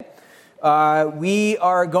We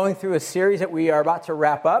are going through a series that we are about to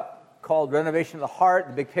wrap up called Renovation of the Heart.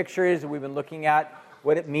 The big picture is that we've been looking at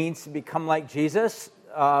what it means to become like Jesus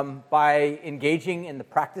by engaging in the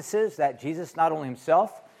practices that Jesus, not only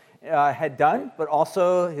himself, had done, but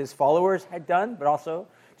also his followers had done, but also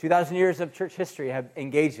 2,000 years of church history have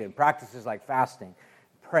engaged in practices like fasting,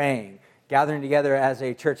 praying, gathering together as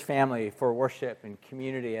a church family for worship and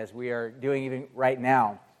community as we are doing even right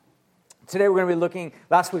now. Today we're going to be looking,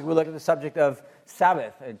 last week we looked at the subject of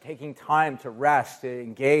Sabbath and taking time to rest, to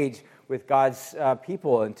engage with God's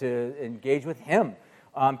people and to engage with Him.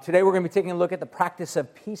 Today we're going to be taking a look at the practice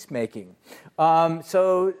of peacemaking.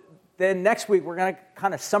 So then next week we're going to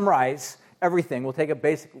kind of summarize everything. We'll take a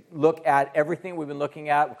basic look at everything we've been looking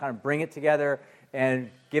at. We'll kind of bring it together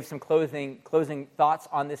and give some closing thoughts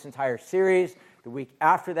on this entire series. The week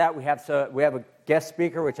after that, we have a guest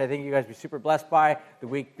speaker, which I think you guys will be super blessed by. The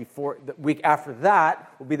week after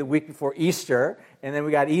that will be the week before Easter, and then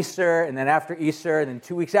we got Easter, and then after Easter, and then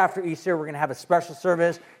 2 weeks after Easter, we're going to have a special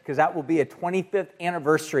service because that will be a 25th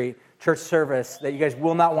anniversary church service that you guys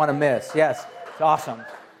will not want to miss. Yes, it's awesome.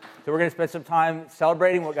 So we're going to spend some time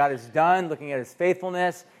celebrating what God has done, looking at His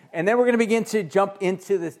faithfulness, and then we're going to begin to jump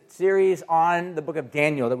into the series on the book of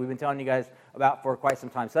Daniel that we've been telling you guys about for quite some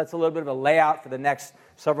time. So that's a little bit of a layout for the next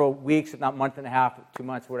several weeks, if not month and a half, 2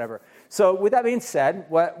 months, whatever. So with that being said,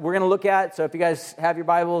 what we're going to look at, so if you guys have your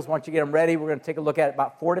Bibles, once you get them ready, we're going to take a look at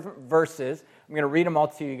about 4 different verses. I'm going to read them all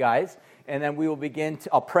to you guys, and then we will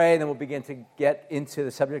I'll pray, and then we'll begin to get into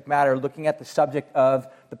the subject matter, looking at the subject of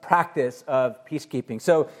the practice of peacekeeping.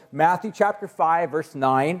 So Matthew chapter 5, verse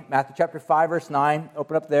 9. Matthew chapter 5, verse 9.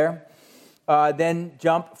 Open up there. Then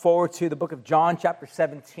jump forward to the book of John chapter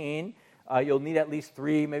 17. You'll need at least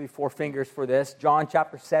 3, maybe 4 fingers for this. John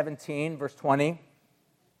chapter 17, verse 20.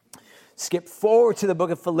 Skip forward to the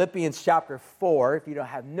book of Philippians chapter 4. If you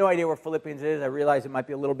have no idea where Philippians is, I realize it might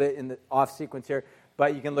be a little bit in the off sequence here,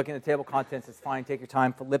 but you can look in the table of contents. It's fine. Take your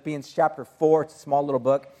time. Philippians chapter 4. It's a small little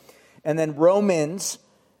book. And then Romans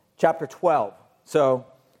chapter 12. So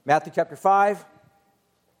Matthew chapter 5,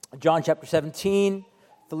 John chapter 17,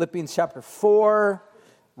 Philippians chapter 4,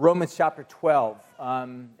 Romans chapter 12.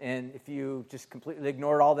 And if you just completely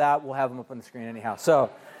ignored all that, we'll have them up on the screen anyhow.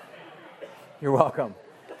 So you're welcome.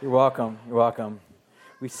 You're welcome. You're welcome.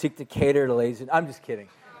 We seek to cater to ladies. I'm just kidding.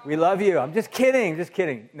 We love you. I'm just kidding. Just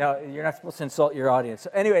kidding. No, you're not supposed to insult your audience. So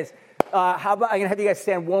anyways, how about I'm going to have you guys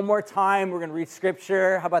stand one more time. We're going to read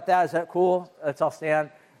Scripture. How about that? Is that cool? Let's all stand.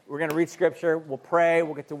 We're going to read Scripture. We'll pray.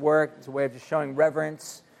 We'll get to work. It's a way of just showing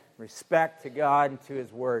reverence, respect to God and to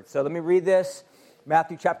His Word. So let me read this.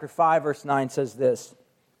 Matthew chapter 5, verse 9 says this.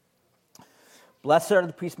 Blessed are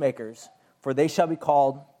the peacemakers, for they shall be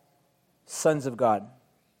called sons of God.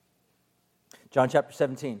 John chapter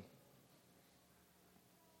 17.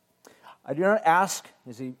 I do not ask,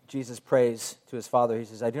 Jesus prays to His Father, He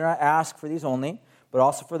says, I do not ask for these only, but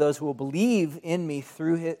also for those who will believe in me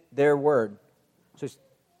through their word. So he's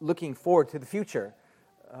looking forward to the future.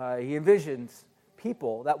 He envisions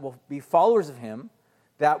people that will be followers of Him,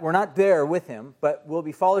 that were not there with Him, but will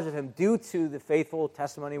be followers of Him due to the faithful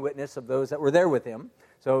testimony witness of those that were there with Him.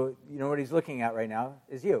 So you know what He's looking at right now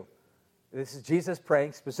is you. This is Jesus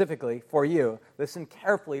praying specifically for you. Listen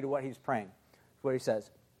carefully to what He's praying. That's what He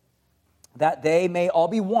says. That they may all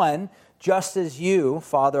be one, just as you,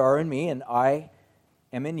 Father, are in me, and I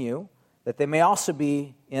am in you, that they may also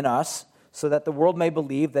be in us, so that the world may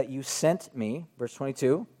believe that you sent me. Verse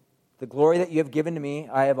 22. The glory that you have given to me,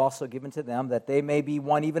 I have also given to them, that they may be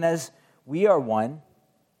one even as we are one,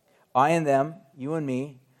 I and them, you and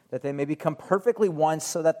me, that they may become perfectly one,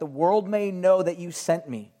 so that the world may know that you sent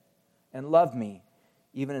me and love me,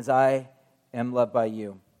 even as I am loved by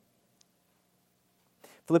you.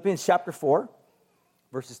 Philippians chapter 4,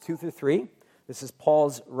 verses 2 through 3. This is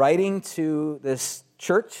Paul's writing to this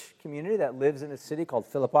church community that lives in a city called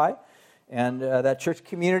Philippi. And that church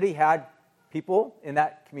community had people in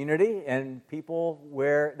that community, and people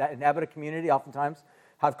that inhabit a community oftentimes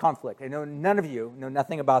have conflict. I know none of you know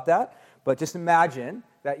nothing about that, but just imagine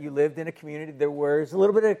that you lived in a community there was a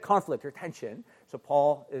little bit of conflict or tension. So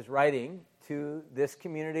Paul is writing to this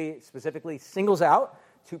community, specifically singles out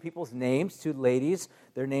 2 people's names, 2 ladies.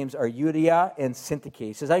 Their names are Euodia and Syntyche.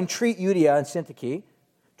 He says, I entreat Euodia and Syntyche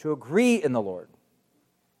to agree in the Lord.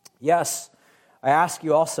 Yes, I ask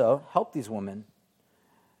you also, help these women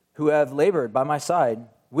who have labored by my side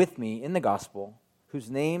with me in the gospel,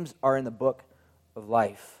 whose names are in the book of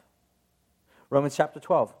life. Romans chapter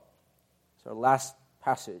 12. It's our last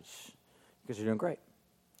passage, because you're doing great.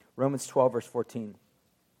 Romans 12, verse 14.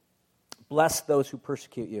 Bless those who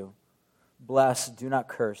persecute you. Bless, do not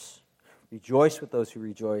curse. Rejoice with those who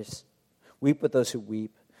rejoice. Weep with those who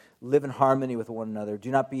weep. Live in harmony with one another. Do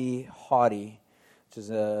not be haughty, which is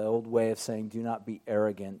an old way of saying do not be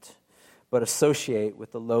arrogant, but associate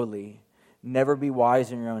with the lowly. Never be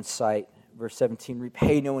wise in your own sight. Verse 17,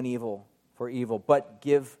 repay no one evil for evil, but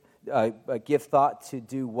give thought to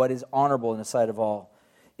do what is honorable in the sight of all.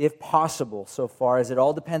 If possible, so far as it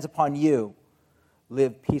all depends upon you,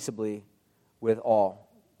 live peaceably with all.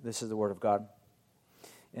 This is the word of God.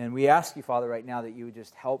 And we ask you, Father, right now that you would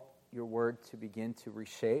just help your word to begin to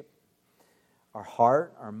reshape our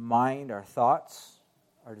heart, our mind, our thoughts,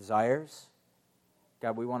 our desires.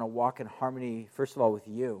 God, we want to walk in harmony, first of all, with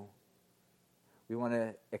you. We want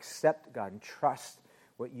to accept, God, and trust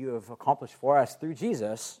what you have accomplished for us through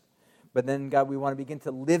Jesus. But then, God, we want to begin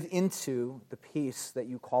to live into the peace that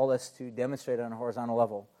you call us to demonstrate on a horizontal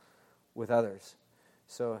level with others.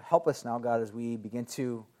 So help us now, God, as we begin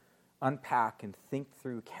to unpack and think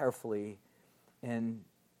through carefully and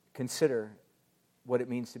consider what it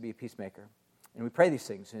means to be a peacemaker. And we pray these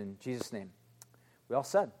things in Jesus' name. We all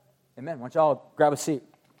said, amen. Why don't y'all grab a seat?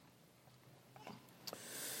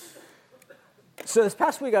 So this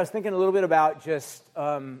past week I was thinking a little bit about just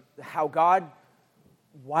how God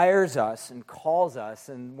wires us and calls us.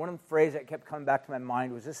 And one of the phrases that kept coming back to my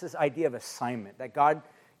mind was this idea of assignment, that God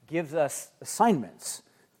gives us assignments,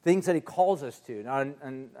 things that he calls us to. Now,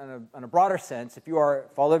 in a broader sense, if you are a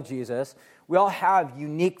follower of Jesus, we all have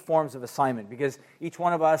unique forms of assignment because each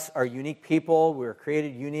one of us are unique people. We're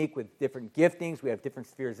created unique with different giftings. We have different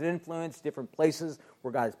spheres of influence, different places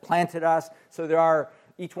where God has planted us. So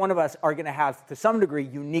each one of us are going to have, to some degree,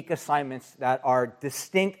 unique assignments that are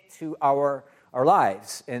distinct to our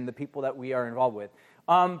lives and the people that we are involved with.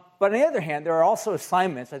 But on the other hand, there are also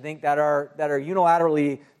assignments, I think, that are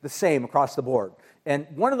unilaterally the same across the board. And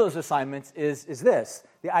one of those assignments is this,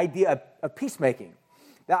 the idea of peacemaking.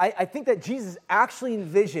 Now, I think that Jesus actually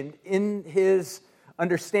envisioned in his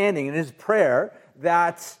understanding, in his prayer,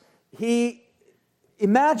 that he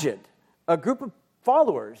imagined a group of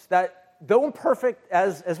followers that, though imperfect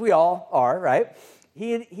as we all are, right,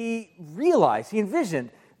 he realized, he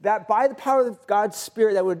envisioned that by the power of God's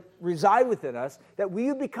Spirit that would reside within us, that we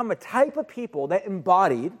would become a type of people that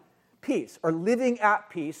embodied peace, or living at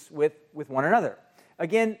peace with one another.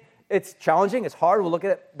 Again, it's challenging, it's hard, we'll look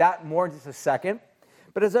at that more in just a second.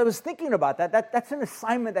 But as I was thinking about that's an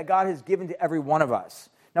assignment that God has given to every one of us.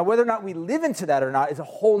 Now, whether or not we live into that or not is a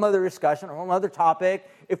whole other discussion, a whole other topic.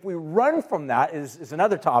 If we run from that is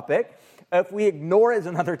another topic. If we ignore it is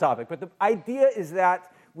another topic. But the idea is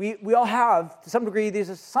that we all have, to some degree, these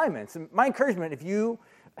assignments. And my encouragement, if you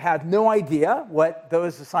have no idea what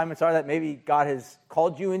those assignments are that maybe God has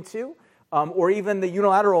called you into, or even the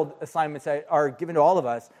unilateral assignments that are given to all of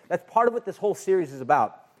us, that's part of what this whole series is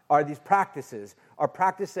about, are these practices,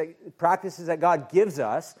 practices that God gives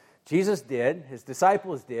us, Jesus did, his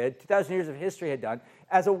disciples did, 2,000 years of history had done,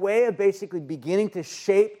 as a way of basically beginning to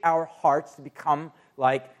shape our hearts to become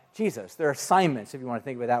like Jesus. They're assignments, if you want to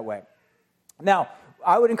think of it that way. Now,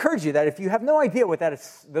 I would encourage you that if you have no idea what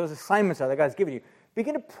those assignments are that God's given you,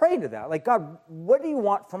 begin to pray into that. Like, God, what do you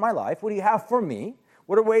want for my life? What do you have for me?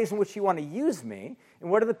 What are ways in which you want to use me?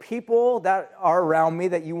 And what are the people that are around me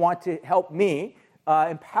that you want to help me,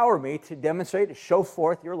 empower me to demonstrate, to show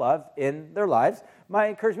forth your love in their lives? My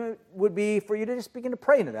encouragement would be for you to just begin to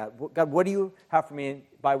pray into that. God, what do you have for me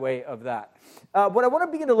by way of that? What I want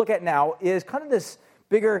to begin to look at now is kind of this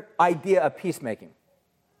bigger idea of peacemaking.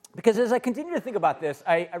 Because as I continue to think about this,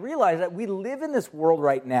 I realize that we live in this world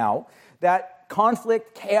right now that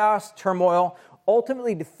conflict, chaos, turmoil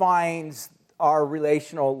ultimately defines our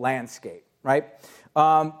relational landscape, right?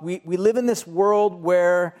 We live in this world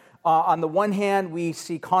where, on the one hand, we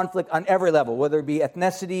see conflict on every level, whether it be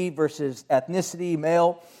ethnicity versus ethnicity,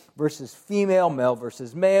 male versus female, male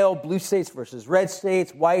versus male, blue states versus red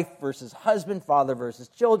states, wife versus husband, father versus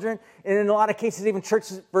children, and in a lot of cases, even church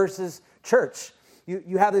versus church.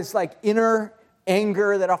 You have this like inner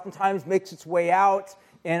anger that oftentimes makes its way out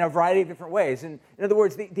in a variety of different ways. And in other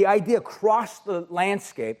words, the idea across the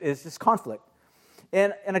landscape is this conflict.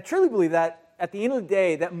 And I truly believe that at the end of the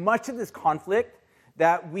day, that much of this conflict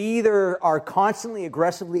that we either are constantly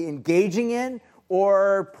aggressively engaging in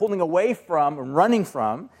or pulling away from and running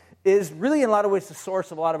from is really in a lot of ways the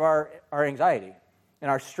source of a lot of our anxiety and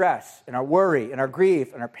our stress and our worry and our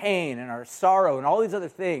grief and our pain and our sorrow and all these other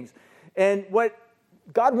things. And what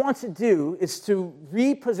God wants to do is to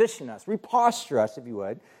reposition us, reposture us, if you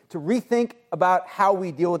would, to rethink about how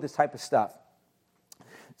we deal with this type of stuff.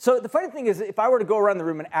 So the funny thing is, if I were to go around the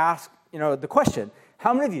room and ask, the question,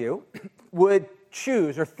 how many of you would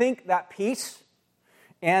choose or think that peace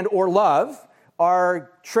and or love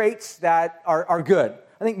are traits that are good?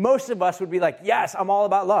 I think most of us would be like, yes, I'm all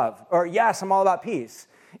about love, or yes, I'm all about peace.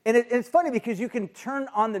 And it's funny because you can turn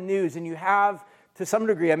on the news and you have, to some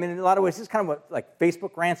degree, I mean, in a lot of ways, this is kind of what like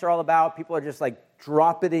Facebook rants are all about. People are just like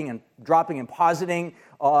dropping and positing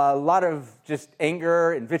a lot of just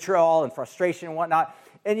anger and vitriol and frustration and whatnot.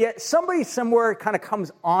 And yet somebody somewhere kind of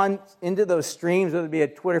comes on into those streams, whether it be a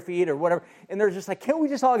Twitter feed or whatever, and they're just like, can't we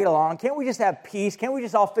just all get along? Can't we just have peace? Can't we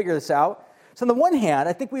just all figure this out? So on the one hand,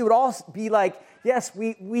 I think we would all be like, yes,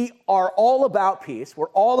 we are all about peace. We're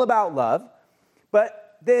all about love.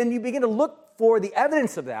 But then you begin to look for the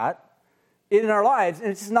evidence of that in our lives, and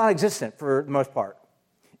it's just non-existent for the most part.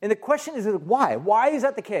 And the question is, why? Why is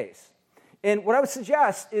that the case? And what I would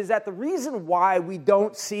suggest is that the reason why we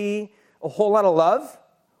don't see a whole lot of love,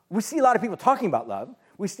 we see a lot of people talking about love,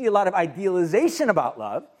 we see a lot of idealization about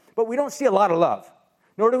love, but we don't see a lot of love,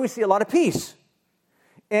 nor do we see a lot of peace.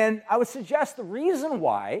 And I would suggest the reason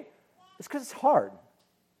why is because it's hard.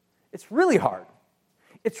 It's really hard.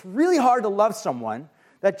 It's really hard to love someone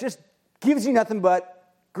that just gives you nothing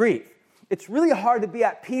but grief. It's really hard to be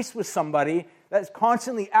at peace with somebody that is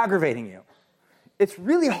constantly aggravating you. It's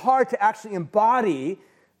really hard to actually embody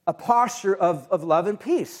a posture of love and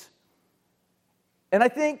peace. And I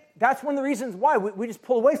think that's one of the reasons why we just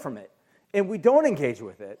pull away from it. And we don't engage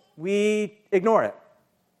with it. We ignore it.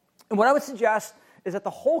 And what I would suggest is that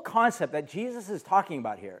the whole concept that Jesus is talking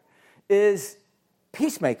about here is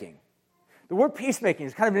peacemaking. The word peacemaking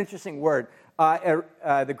is kind of an interesting word.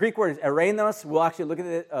 The Greek word is erenos. We'll actually look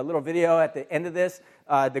at a little video at the end of this.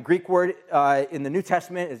 The Greek word in the New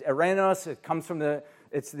Testament is erenos. It comes from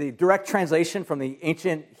it's the direct translation from the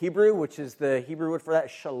ancient Hebrew, which is the Hebrew word for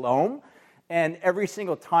that, shalom. And every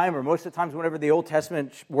single time, or most of the times, whenever the Old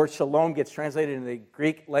Testament word shalom gets translated into the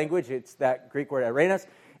Greek language, it's that Greek word erenos.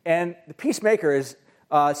 And the peacemaker is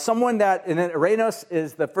someone that, and then erenos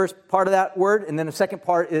is the first part of that word, and then the second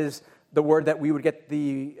part is the word that we would get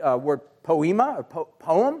the word poema, or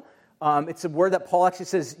poem. It's a word that Paul actually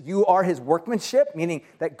says, you are his workmanship, meaning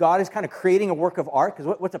that God is kind of creating a work of art.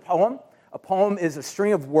 Because what's a poem? A poem is a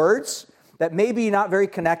string of words that may be not very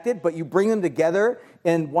connected, but you bring them together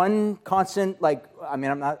in one constant, I'm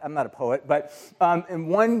not a poet, but in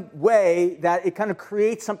one way that it kind of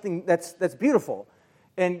creates something that's beautiful.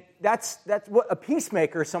 And that's what a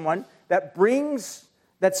peacemaker is, someone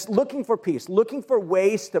that's looking for peace, looking for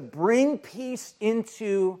ways to bring peace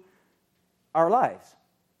into our lives,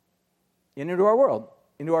 into our world,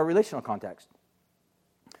 into our relational context.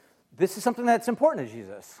 This is something that's important to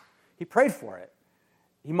Jesus. He prayed for it.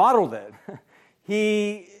 He modeled it.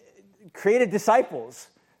 He created disciples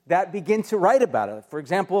that begin to write about it. For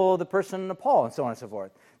example, the person of Paul, and so on and so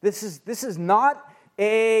forth. This is not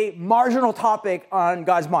a marginal topic on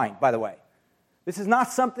God's mind, by the way. This is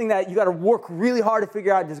not something that you got to work really hard to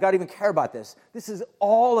figure out, does God even care about this? This is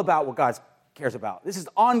all about what God cares about. This is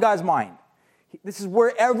on God's mind. This is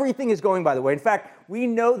where everything is going, by the way. In fact, we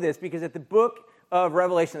know this because at the book of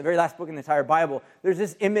Revelation, the very last book in the entire Bible, there's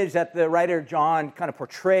this image that the writer John kind of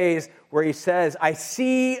portrays where he says, I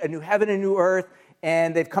see a new heaven and new earth,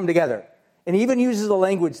 and they've come together. And he even uses the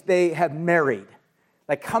language, they have married,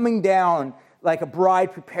 like coming down like a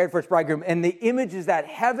bride prepared for its bridegroom. And the image is that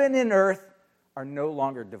heaven and earth are no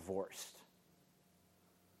longer divorced.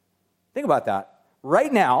 Think about that.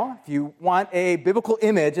 Right now, if you want a biblical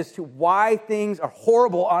image as to why things are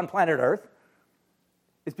horrible on planet Earth,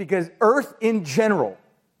 it's because Earth in general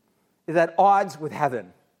is at odds with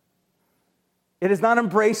heaven. It has not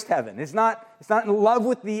embraced heaven. It's not in love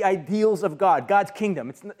with the ideals of God, God's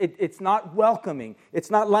kingdom. It's not welcoming.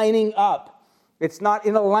 It's not lining up. It's not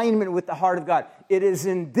in alignment with the heart of God. It is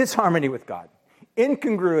in disharmony with God,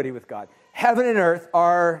 incongruity with God. Heaven and earth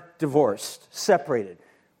are divorced, separated.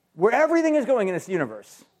 Where everything is going in this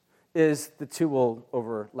universe is the two will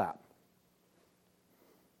overlap,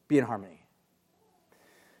 be in harmony.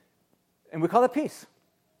 And we call it peace.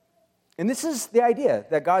 And this is the idea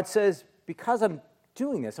that God says, because I'm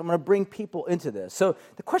doing this, I'm going to bring people into this. So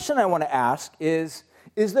the question I want to ask is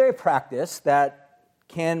there a practice that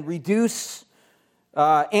can reduce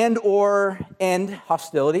and or end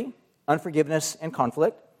hostility, unforgiveness, and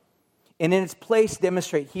conflict, and in its place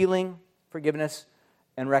demonstrate healing, forgiveness,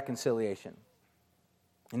 and reconciliation?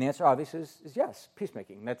 And the answer, obviously, is yes,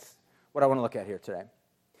 peacemaking. That's what I want to look at here today.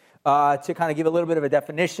 To kind of give a little bit of a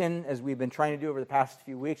definition, as we've been trying to do over the past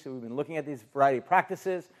few weeks, so we've been looking at these variety of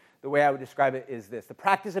practices. The way I would describe it is this. The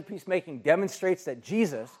practice of peacemaking demonstrates that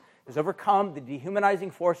Jesus has overcome the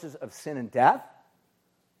dehumanizing forces of sin and death.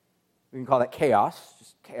 We can call that chaos,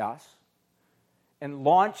 just chaos, and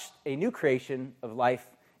launched a new creation of life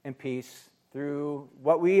and peace through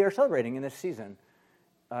what we are celebrating in this season,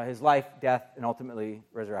 his life, death, and ultimately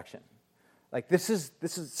resurrection. Like the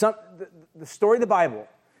story of the Bible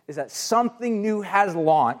is that something new has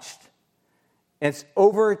launched, and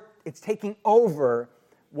it's taking over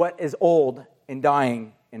what is old and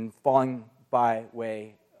dying and falling by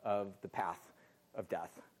way of the path of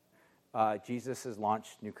death. Jesus has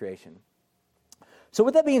launched new creation. So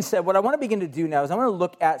with that being said, what I want to begin to do now is I want to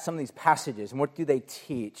look at some of these passages and what do they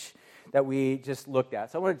teach that we just looked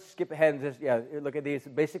at. So I want to skip ahead and just look at these.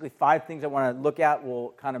 Basically 5 things I want to look at.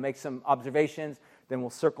 We'll kind of make some observations, then we'll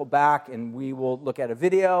circle back and we will look at a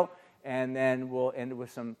video, and then we'll end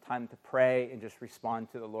with some time to pray and just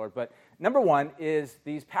respond to the Lord. But number 1 is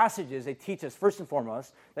these passages, they teach us first and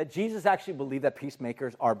foremost that Jesus actually believed that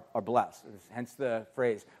peacemakers are blessed. Hence the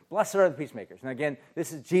phrase, blessed are the peacemakers. And again,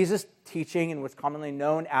 this is Jesus teaching in what's commonly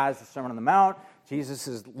known as the Sermon on the Mount,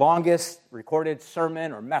 Jesus' longest recorded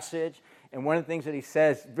sermon or message. And one of the things that he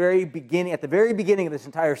says at the very beginning of this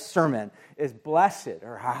entire sermon is blessed,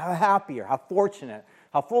 or how happy, or how fortunate,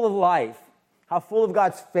 how full of life, how full of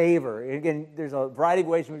God's favor. And again, there's a variety of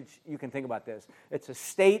ways in which you can think about this. It's a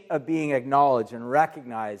state of being acknowledged and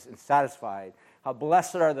recognized and satisfied. How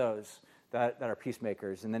blessed are those that are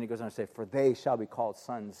peacemakers. And then he goes on to say, for they shall be called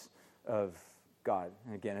sons of God.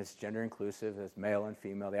 And again, it's gender inclusive, it's male and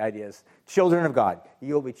female. The idea is children of God.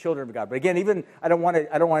 You will be children of God. But again, even I don't want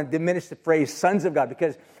to diminish the phrase sons of God,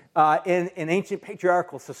 because in ancient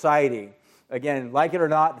patriarchal society, again, like it or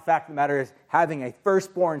not, the fact of the matter is having a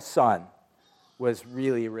firstborn son was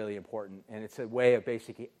really, really important. And it's a way of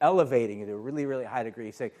basically elevating it to a really, really high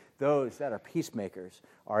degree, saying those that are peacemakers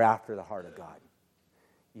are after the heart of God.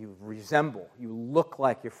 You look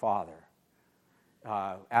like your Father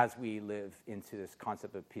as we live into this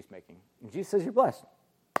concept of peacemaking. And Jesus says you're blessed.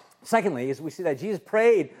 Secondly, is we see that Jesus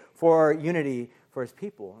prayed for unity for his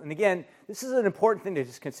people. And again, this is an important thing to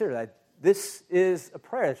just consider, that this is a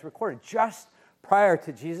prayer that's recorded just prior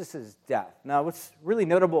to Jesus' death. Now, what's really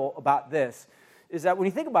notable about this is that when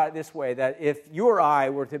you think about it this way, that if you or I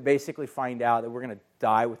were to basically find out that we're going to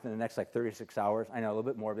die within the next 36 hours, I know, a little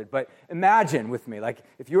bit morbid, but imagine with me, like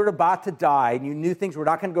if you were about to die and you knew things were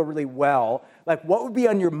not going to go really well, like what would be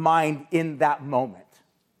on your mind in that moment?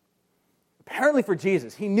 Apparently for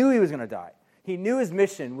Jesus, he knew he was going to die. He knew his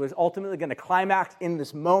mission was ultimately going to climax in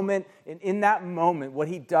this moment, and in that moment, what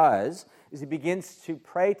he does is he begins to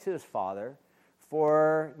pray to his Father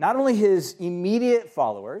for not only his immediate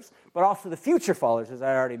followers, but also the future followers, as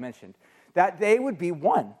I already mentioned, that they would be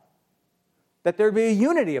one, that there would be a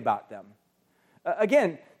unity about them.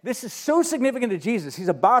 Again, this is so significant to Jesus. He's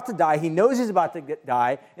about to die. He knows he's about to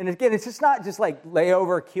die. And again, it's just not just like lay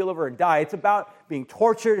over, keel over, and die. It's about being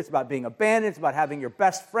tortured. It's about being abandoned. It's about having your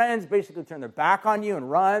best friends basically turn their back on you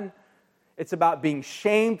and run. It's about being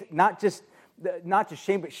shamed, not just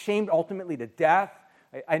shamed, but shamed ultimately to death.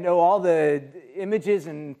 I know all the images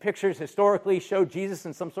and pictures historically show Jesus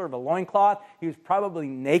in some sort of a loincloth. He was probably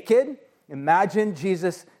naked. Imagine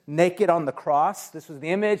Jesus naked on the cross. This was the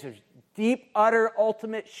image of deep, utter,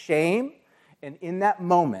 ultimate shame. And in that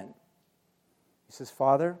moment, he says,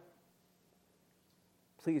 Father,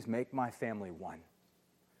 please make my family one.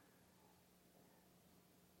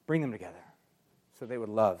 Bring them together so they would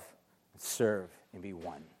love and serve and be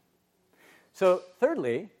one. So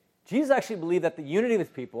thirdly, Jesus actually believed that the unity of his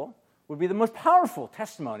people would be the most powerful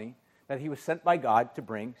testimony that he was sent by God to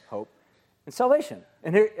bring hope and salvation.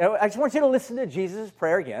 And here, I just want you to listen to Jesus'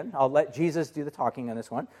 prayer again. I'll let Jesus do the talking on this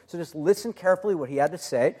one. So just listen carefully what he had to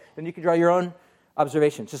say. Then you can draw your own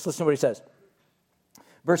observations. Just listen to what he says.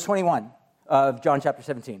 Verse 21 of John chapter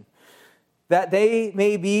 17. That they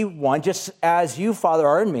may be one, just as you, Father,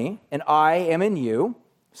 are in me, and I am in you.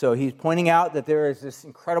 So he's pointing out that there is this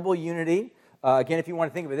incredible unity. Again, if you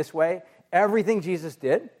want to think of it this way, everything Jesus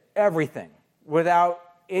did, everything, without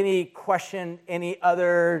any question, any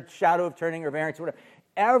other shadow of turning or variance or whatever,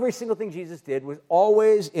 every single thing Jesus did was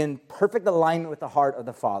always in perfect alignment with the heart of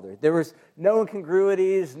the Father. There was no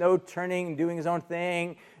incongruities, no turning, doing his own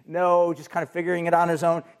thing, no just kind of figuring it out on his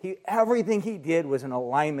own. Everything he did was in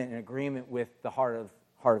alignment and agreement with the heart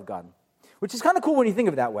of God, which is kind of cool when you think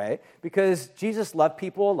of it that way, because Jesus loved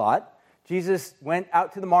people a lot. Jesus went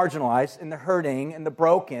out to the marginalized and the hurting and the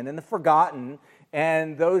broken and the forgotten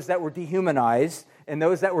and those that were dehumanized and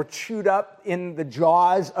those that were chewed up in the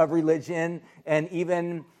jaws of religion and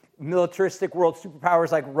even militaristic world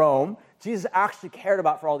superpowers like Rome. Jesus actually cared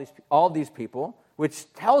about for all these people,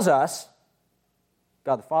 which tells us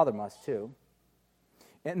God the Father must too.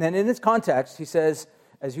 And then in this context, he says,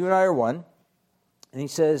 as you and I are one, and he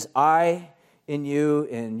says, I in you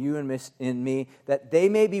and you in me, that they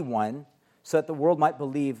may be one, so that the world might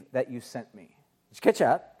believe that you sent me. Did you catch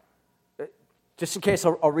that? Just in case,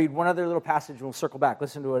 I'll read one other little passage and we'll circle back.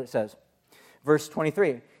 Listen to what it says. Verse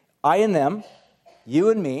 23, I and them, you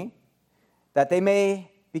and me, that they may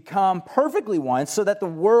become perfectly one, so that the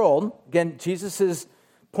world, again, Jesus is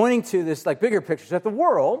pointing to this like bigger picture, so that the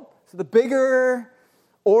world, so the bigger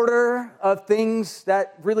order of things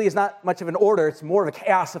that really is not much of an order, it's more of a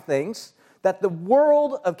chaos of things, that the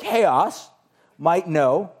world of chaos might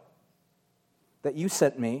know that you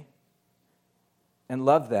sent me and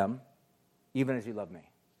love them even as you love me.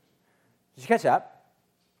 Did you catch that?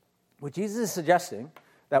 What Jesus is suggesting,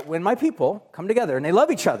 that when my people come together and they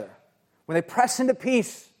love each other, when they press into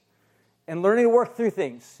peace and learning to work through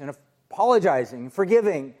things and apologizing, and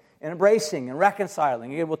forgiving, and embracing and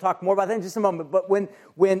reconciling. Again, we'll talk more about that in just a moment, but when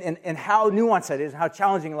and how nuanced that is and how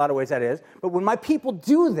challenging in a lot of ways that is. But when my people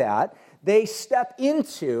do that, they step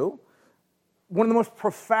into one of the most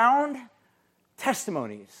profound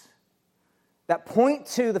testimonies that point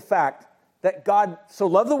to the fact that God so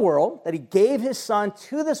loved the world that he gave his son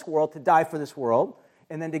to this world to die for this world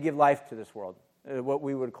and then to give life to this world, what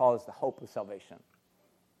we would call as the hope of salvation.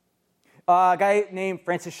 A guy named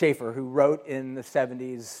Francis Schaeffer, who wrote in the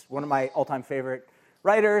 70s, one of my all-time favorite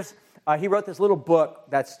writers, he wrote this little book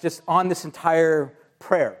that's just on this entire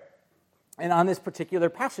prayer and on this particular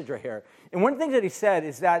passage right here. And one of the things that he said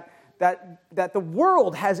is that the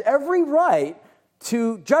world has every right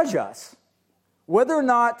to judge us, whether or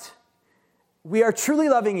not we are truly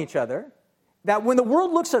loving each other, that when the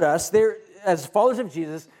world looks at us, as followers of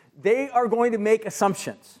Jesus, they are going to make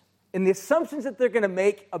assumptions. And the assumptions that they're going to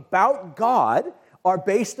make about God are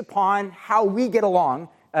based upon how we get along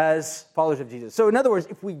as followers of Jesus. So in other words,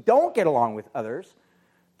 if we don't get along with others,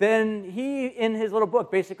 then he, in his little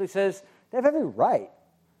book, basically says they have every right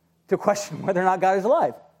to question whether or not God is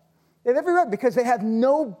alive. They have every right because they have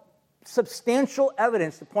no substantial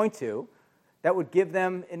evidence to point to that would give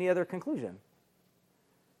them any other conclusion.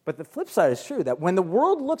 But the flip side is true, that when the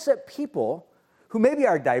world looks at people who maybe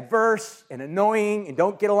are diverse and annoying and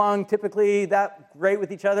don't get along typically that great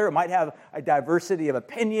with each other, or might have a diversity of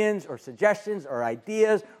opinions or suggestions or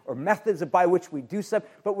ideas or methods by which we do stuff,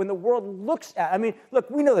 but when the world looks at, look,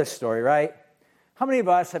 we know this story, right? How many of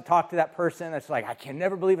us have talked to that person that's like, I can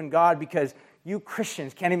never believe in God because you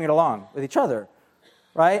Christians can't even get along with each other,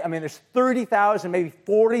 right? There's 30,000, maybe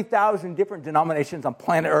 40,000 different denominations on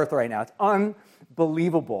planet Earth right now. It's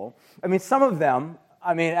unbelievable. Some of them,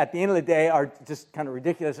 at the end of the day, are just kind of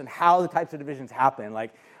ridiculous in how the types of divisions happen.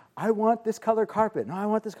 Like, I want this color carpet. No, I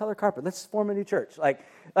want this color carpet. Let's form a new church. Like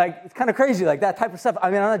it's kind of crazy, like that type of stuff.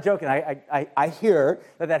 I'm not joking. I hear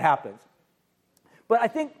that happens. But I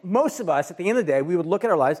think most of us, at the end of the day, we would look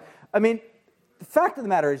at our lives. The fact of the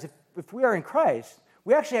matter is, if we are in Christ,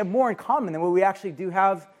 we actually have more in common than what we actually do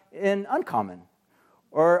have in uncommon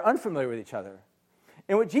or unfamiliar with each other.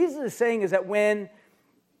 And what Jesus is saying is that when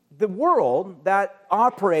the world that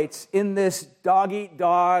operates in this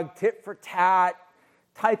dog-eat-dog, tit-for-tat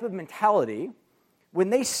type of mentality, when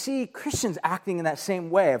they see Christians acting in that same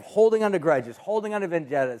way of holding on to grudges, holding on to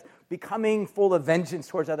vendettas, becoming full of vengeance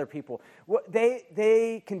towards other people,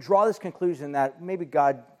 they can draw this conclusion that maybe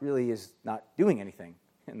God really is not doing anything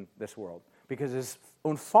in this world because his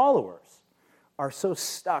own followers are so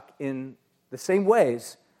stuck in the same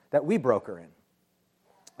ways that we broker in.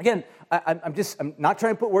 Again, I'm not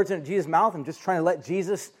trying to put words into Jesus' mouth. I'm just trying to let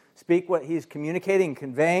Jesus speak what he's communicating and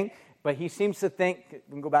conveying. But he seems to think, we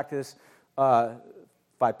can go back to this 5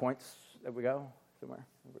 points. There we go. Somewhere.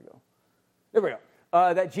 There we go.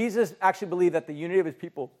 That Jesus actually believed that the unity of his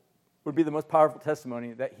people would be the most powerful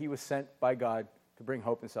testimony that he was sent by God to bring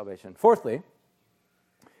hope and salvation. Fourthly,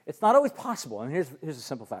 it's not always possible, and here's a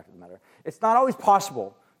simple fact of the matter. It's not always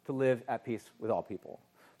possible to live at peace with all people.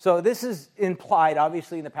 So this is implied,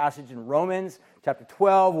 obviously, in the passage in Romans chapter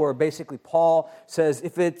 12, where basically Paul says,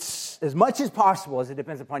 if it's as much as possible as it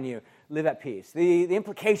depends upon you, live at peace. The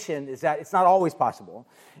implication is that it's not always possible.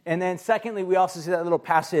 And then secondly, we also see that little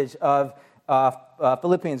passage of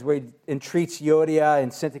Philippians where he entreats Euodia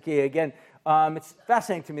and Syntyche. Again, it's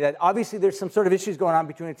fascinating to me that obviously there's some sort of issues going on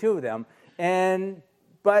between the two of them.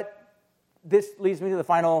 But this leads me to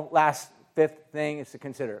the last fifth thing is to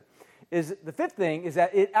consider. The fifth thing is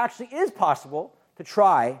that it actually is possible to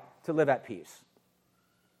try to live at peace.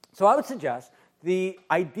 So I would suggest the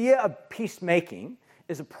idea of peacemaking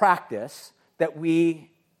is a practice that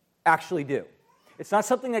we actually do. It's not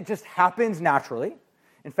something that just happens naturally.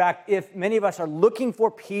 In fact, if many of us are looking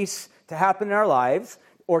for peace to happen in our lives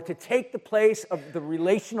or to take the place of the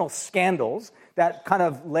relational scandals that kind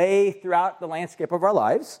of lay throughout the landscape of our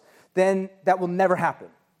lives, then that will never happen.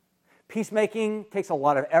 Peacemaking takes a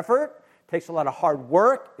lot of effort, takes a lot of hard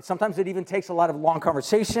work. Sometimes it even takes a lot of long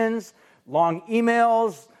conversations. long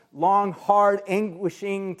emails, long, hard,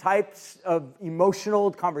 anguishing types of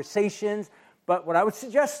emotional conversations. But what I would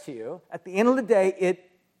suggest to you, at the end of the day, it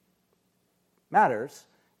matters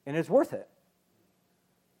and it's worth it.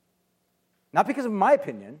 Not because of my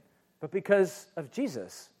opinion, but because of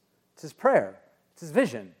Jesus. It's his prayer. It's his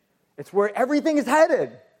vision. It's where everything is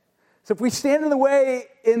headed. So if we stand in the way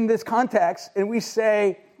in this context and we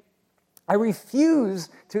say, I refuse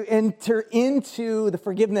to enter into the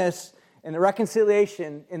forgiveness and the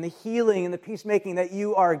reconciliation and the healing and the peacemaking that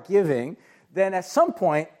you are giving, then at some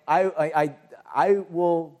point I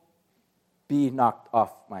will be knocked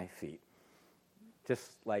off my feet.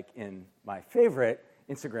 Just like in my favorite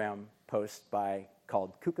Instagram post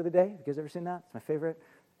called Kook of the Day. You guys ever seen that? It's my favorite.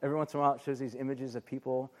 Every once in a while it shows these images of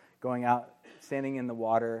people going out, standing in the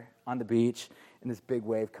water on the beach, and this big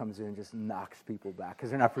wave comes in and just knocks people back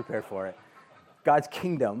because they're not prepared for it. God's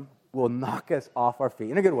kingdom will knock us off our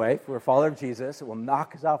feet. In a good way, if we're a follower of Jesus, it will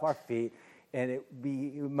knock us off our feet, and it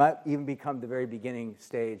might even become the very beginning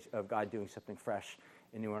stage of God doing something fresh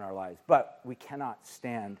and new in our lives. But we cannot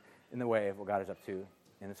stand in the way of what God is up to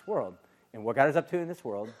in this world. And what God is up to in this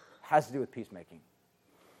world has to do with peacemaking.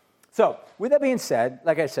 So, with that being said,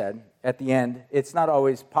 like I said, at the end, it's not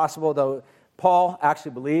always possible, though Paul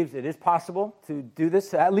actually believes it is possible to do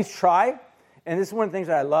this, to at least try. And this is one of the things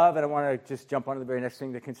that I love, and I want to just jump on to the very next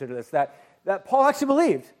thing to consider this, that Paul actually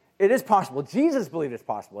believed it is possible. Jesus believed it's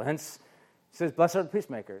possible. Hence, he says, blessed are the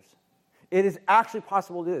peacemakers. It is actually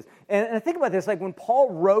possible to do this. And I think about this, like when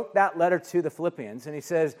Paul wrote that letter to the Philippians, and he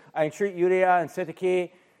says, I entreat Euodia and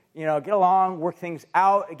Syntyche, get along, work things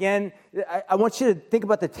out. Again, I want you to think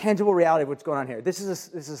about the tangible reality of what's going on here. This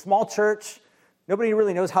is a small church. Nobody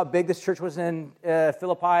really knows how big this church was in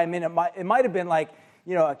Philippi. I mean, it might have been like,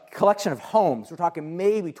 a collection of homes. We're talking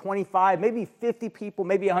maybe 25, maybe 50 people,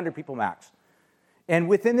 maybe 100 people max. And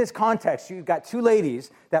within this context, you've got two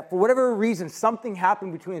ladies that, for whatever reason, something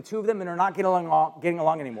happened between the two of them and they're not getting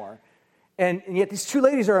along anymore. And yet these two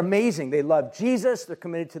ladies are amazing. They love Jesus. They're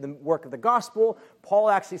committed to the work of the gospel. Paul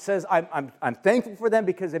actually says, I'm thankful for them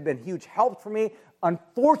because they've been huge help for me.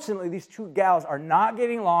 Unfortunately, these two gals are not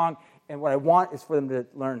getting along, and what I want is for them to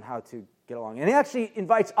learn how to get along. And he actually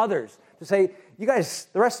invites others to say, you guys,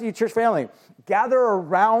 the rest of you church family, gather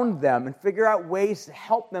around them and figure out ways to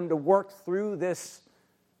help them to work through this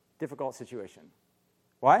difficult situation.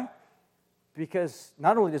 Why? Because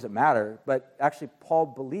not only does it matter, but actually Paul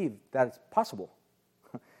believed that it's possible.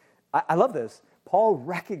 I love this. Paul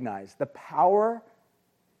recognized the power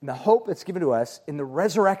and the hope that's given to us in the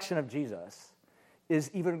resurrection of Jesus is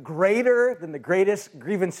even greater than the greatest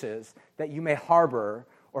grievances that you may harbor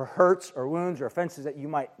or hurts or wounds or offenses that you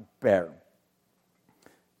might bear.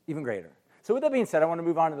 Even greater. So with that being said, I want to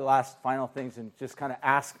move on to the last final things and just kind of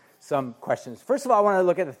ask some questions. First of all, I want to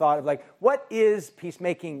look at the thought of what is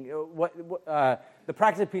peacemaking? What the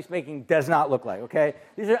practice of peacemaking does not look like, okay?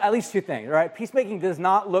 These are at least two things, right? Peacemaking does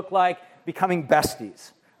not look like becoming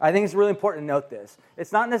besties. I think it's really important to note this.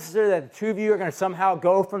 It's not necessarily that the two of you are going to somehow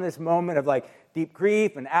go from this moment of deep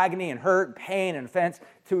grief and agony and hurt and pain and offense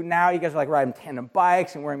to now you guys are riding tandem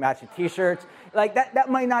bikes and wearing matching t-shirts. That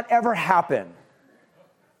might not ever happen.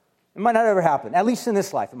 It might not ever happen. At least in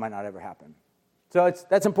this life, it might not ever happen. So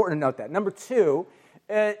that's important to note that. Number two,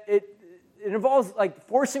 it involves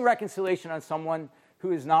forcing reconciliation on someone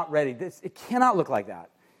who is not ready. It cannot look like that.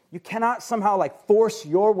 You cannot somehow force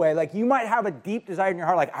your way. You might have a deep desire in your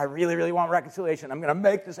heart, I really, really want reconciliation. I'm going to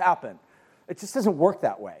make this happen. It just doesn't work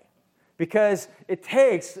that way. Because it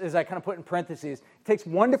takes, as I kind of put in parentheses, it takes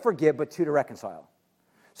one to forgive, but two to reconcile.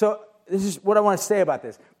 So this is what I want to say about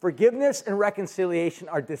this. Forgiveness and reconciliation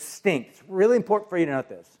are distinct. It's really important for you to note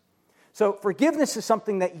this. So forgiveness is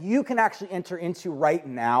something that you can actually enter into right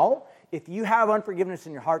now. If you have unforgiveness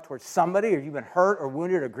in your heart towards somebody, or you've been hurt or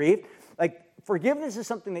wounded or grieved, forgiveness is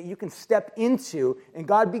something that you can step into, and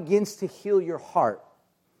God begins to heal your heart.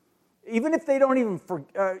 Even if they don't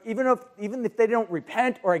even if they don't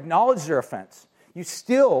repent or acknowledge their offense, you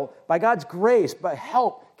still, by God's grace, by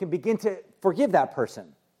help, can begin to forgive that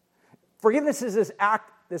person. Forgiveness is this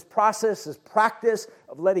act, this process, this practice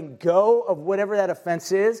of letting go of whatever that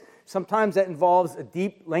offense is. Sometimes that involves a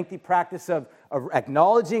deep, lengthy practice of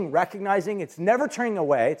acknowledging, recognizing. It's never turning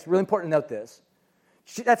away. It's really important to note this.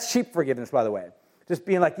 That's cheap forgiveness, by the way. Just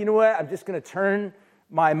being you know what, I'm just going to turn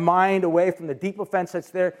my mind away from the deep offense that's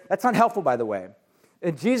there. That's not helpful, by the way.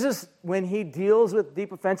 And Jesus, when he deals with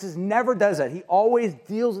deep offenses, never does that. He always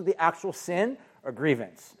deals with the actual sin or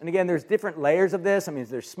grievance. And again, there's different layers of this. I mean,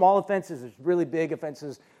 there's small offenses, there's really big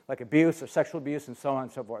offenses like abuse or sexual abuse and so on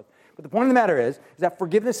and so forth. But the point of the matter is that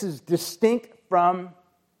forgiveness is distinct from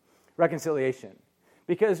reconciliation.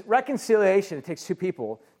 Because reconciliation, it takes two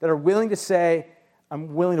people that are willing to say,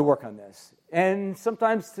 I'm willing to work on this. And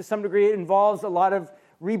sometimes, to some degree, it involves a lot of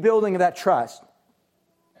rebuilding of that trust.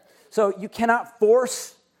 So you cannot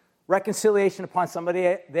force reconciliation upon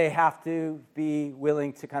somebody. They have to be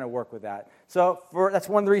willing to kind of work with that. So that's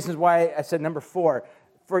one of the reasons why I said number 4,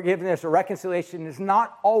 forgiveness or reconciliation is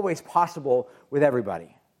not always possible with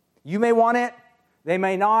everybody. You may want it, they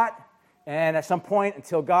may not, and at some point,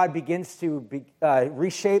 until God begins to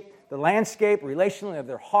reshape the landscape relationally of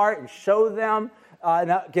their heart and show them,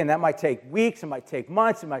 now, again, that might take weeks, it might take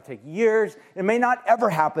months, it might take years. It may not ever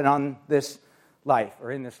happen on this life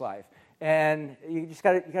or in this life. And you just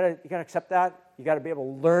got to accept that. You got to be able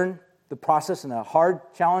to learn the process and the hard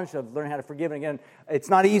challenge of learning how to forgive. And again,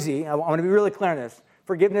 it's not easy. I want to be really clear on this.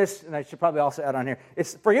 Forgiveness, and I should probably also add on here,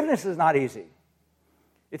 forgiveness is not easy.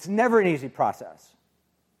 It's never an easy process.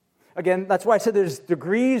 Again, that's why I said there's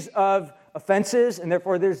degrees of offenses, and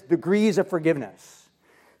therefore there's degrees of forgiveness.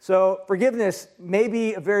 So forgiveness may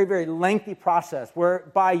be a very, very lengthy process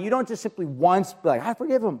whereby you don't just simply once be like, I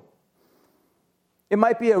forgive him. It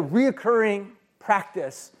might be a reoccurring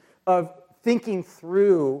practice of thinking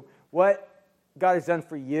through what God has done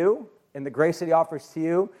for you and the grace that he offers to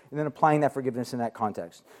you, and then applying that forgiveness in that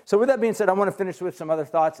context. So with that being said, I want to finish with some other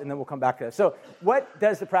thoughts, and then we'll come back to that. So what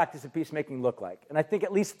does the practice of peacemaking look like? And I think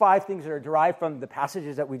at least 5 things that are derived from the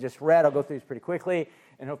passages that we just read. I'll go through these pretty quickly,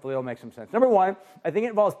 and hopefully it'll make some sense. Number 1, I think it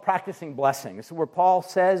involves practicing blessing. This is where Paul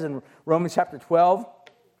says in Romans chapter 12,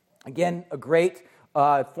 again, a great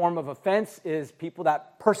form of offense is people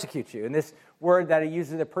that persecute you. And this word that he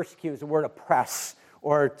uses to persecute is the word oppress,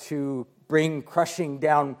 or to bring crushing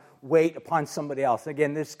down weight upon somebody else.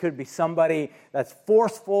 Again, this could be somebody that's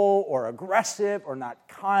forceful or aggressive or not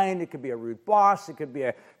kind. It could be a rude boss. It could be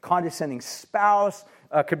a condescending spouse.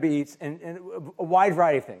 It could be a wide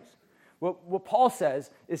variety of things. What Paul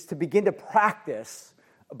says is to begin to practice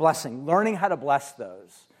a blessing, learning how to bless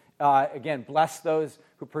those. Again, bless those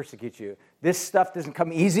who persecute you. This stuff doesn't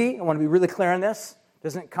come easy. I want to be really clear on this. It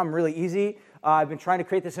doesn't come really easy. I've been trying to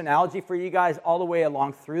create this analogy for you guys all the way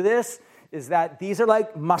along through this, is that these are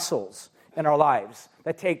like muscles in our lives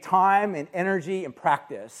that take time and energy and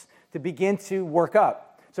practice to begin to work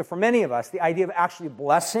up. So for many of us, the idea of actually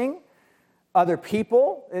blessing other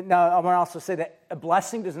people, now I want to also say that a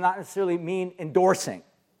blessing does not necessarily mean endorsing,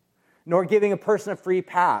 nor giving a person a free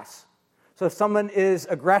pass. So if someone is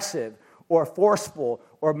aggressive or forceful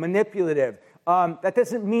or manipulative, that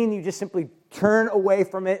doesn't mean you just simply turn away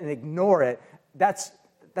from it and ignore it. That's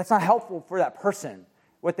not helpful for that person.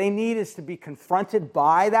 What they need is to be confronted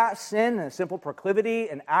by that sin and a simple proclivity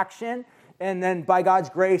and action, and then by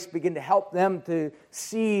God's grace begin to help them to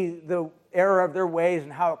see the error of their ways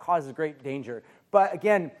and how it causes great danger. But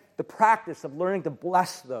again, the practice of learning to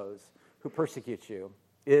bless those who persecute you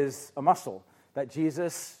is a muscle that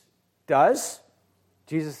Jesus does.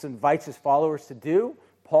 Jesus invites his followers to do.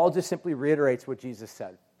 Paul just simply reiterates what Jesus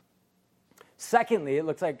said. Secondly, it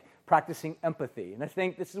looks like practicing empathy. And I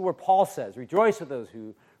think this is where Paul says, rejoice with those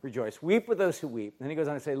who rejoice, weep with those who weep. And then he goes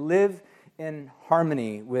on to say, live in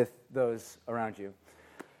harmony with those around you.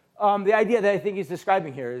 The idea that I think he's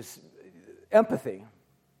describing here is empathy.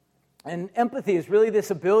 And empathy is really this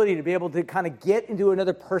ability to be able to kind of get into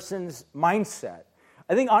another person's mindset.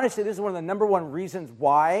 I think, honestly, this is one of the number one reasons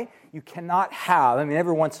why you cannot have, I mean,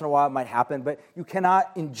 every once in a while it might happen, but you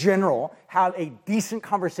cannot, in general, have a decent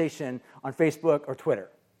conversation on Facebook or Twitter.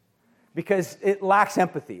 Because it lacks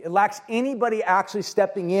empathy. It lacks anybody actually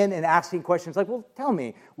stepping in and asking questions like, well, tell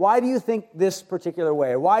me, why do you think this particular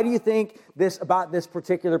way? Why do you think this about this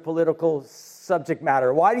particular political subject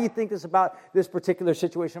matter? Why do you think this about this particular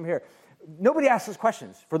situation over here? Nobody asks those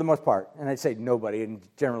questions for the most part. And I'd say nobody in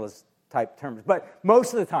generalist type terms. But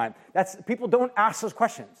most of the time, people don't ask those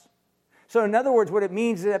questions. So in other words, what it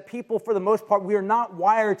means is that people, for the most part, we are not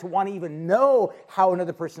wired to want to even know how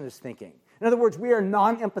another person is thinking. In other words, we are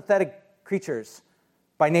non-empathetic creatures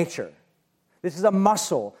by nature. This is a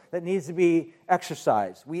muscle that needs to be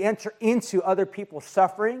exercised. We enter into other people's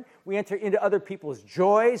suffering. We enter into other people's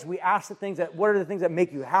joys. We ask what are the things that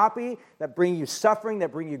make you happy, that bring you suffering,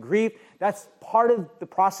 that bring you grief? That's part of the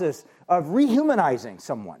process of rehumanizing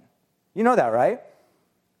someone. You know that, right?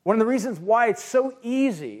 One of the reasons why it's so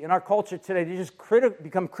easy in our culture today to just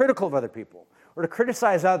become critical of other people or to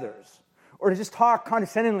criticize others or to just talk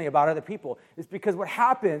condescendingly about other people is because what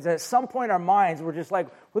happens at some point in our minds, we're just like,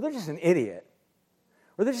 well, they're just an idiot.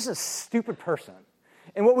 Or they're just a stupid person.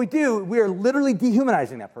 And what we do, we are literally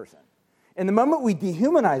dehumanizing that person. And the moment we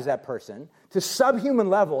dehumanize that person to subhuman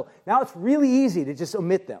level, now it's really easy to just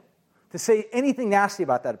omit them, to say anything nasty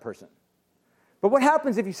about that person. But what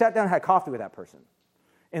happens if you sat down and had coffee with that person?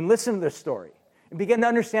 and listen to their story and begin to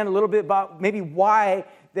understand a little bit about maybe why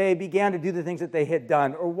they began to do the things that they had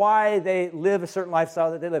done, or why they live a certain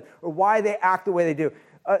lifestyle that they live, or why they act the way they do,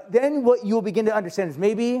 then what you'll begin to understand is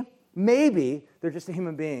maybe they're just a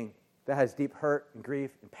human being that has deep hurt and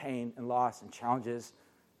grief and pain and loss and challenges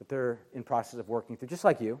that they're in process of working through, just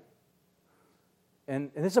like you. And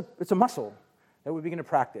it's a muscle that we begin to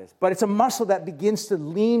practice. But it's a muscle that begins to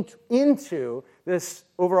lean into this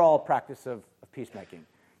overall practice of peacemaking.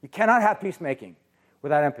 You cannot have peacemaking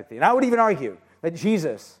without empathy. And I would even argue that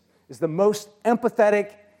Jesus is the most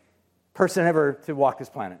empathetic person ever to walk this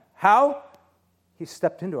planet. How? He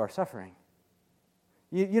stepped into our suffering.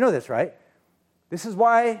 You know this, right? This is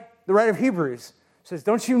why the writer of Hebrews says,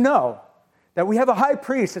 don't you know that we have a high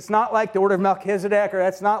priest that's not like the order of Melchizedek, or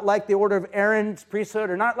that's not like the order of Aaron's priesthood,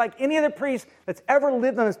 or not like any other priest that's ever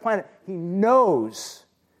lived on this planet. He knows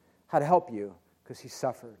how to help you because he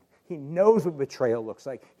suffered. He knows what betrayal looks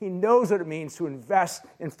like. He knows what it means to invest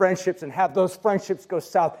in friendships and have those friendships go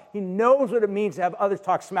south. He knows what it means to have others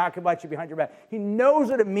talk smack about you behind your back. He knows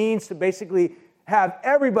what it means to basically have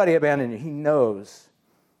everybody abandon you. He knows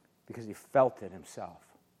because he felt it himself.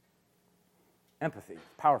 Empathy,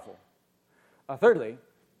 powerful. Thirdly,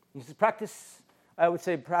 he says practice, I would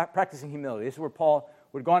say practicing humility. This is where Paul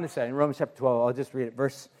would go on to say in Romans chapter 12, I'll just read it,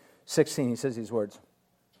 verse 16, he says these words.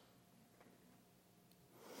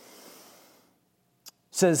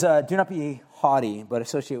 It says, do not be haughty, but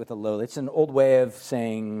associate with the lowly. It's an old way of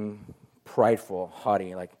saying prideful,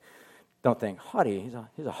 haughty. Like, don't think, haughty,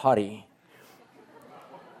 he's a haughty.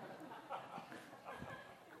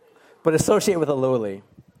 But associate with the lowly.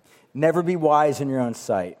 Never be wise in your own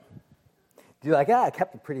sight. You're like, I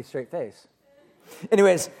kept a pretty straight face.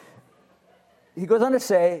 Anyways, he goes on to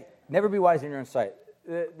say, never be wise in your own sight.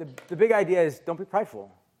 The big idea is don't be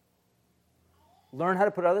prideful. Learn how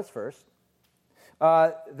to put others first.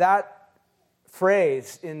 That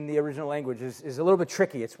phrase in the original language is a little bit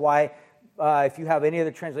tricky. It's why if you have any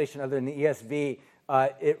other translation other than the ESV,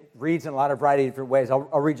 it reads in a lot of variety of different ways.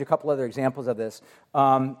 I'll read you a couple other examples of this.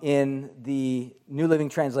 In the New Living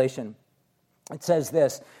Translation, it says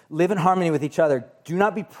this: live in harmony with each other. Do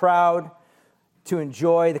not be proud to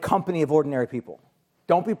enjoy the company of ordinary people.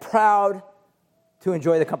 Don't be proud to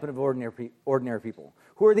enjoy the company of ordinary people.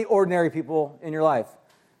 Who are the ordinary people in your life?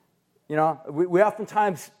 You know, we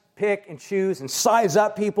oftentimes pick and choose and size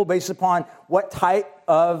up people based upon what type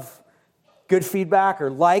of good feedback or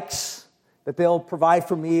likes that they'll provide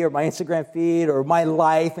for me or my Instagram feed or my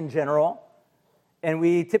life in general. And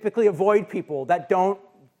we typically avoid people that don't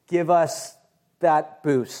give us that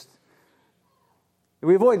boost.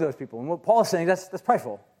 We avoid those people. And what Paul is saying, that's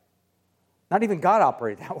prideful. Not even God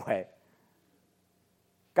operated that way.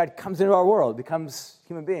 God comes into our world, becomes a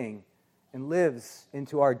human being, and lives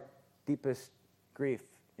into our deepest grief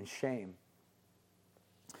and shame.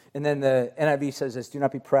 And then the NIV says this: do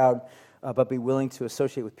not be proud, but be willing to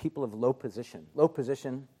associate with people of low position. Low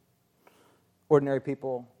position, ordinary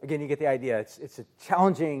people. Again, you get the idea. It's a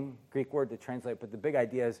challenging Greek word to translate, but the big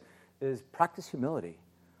idea is practice humility.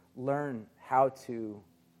 Learn how to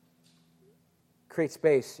create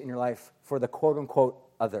space in your life for the quote-unquote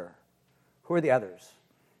other. Who are the others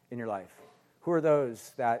in your life? Who are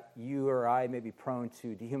those that you or I may be prone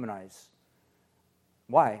to dehumanize?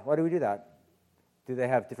 Why? Why do we do that? Do they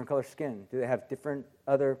have different color skin? Do they have different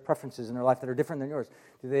other preferences in their life that are different than yours?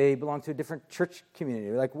 Do they belong to a different church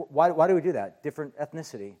community? Like, why do we do that? Different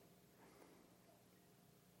ethnicity.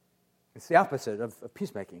 It's the opposite of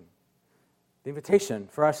peacemaking. The invitation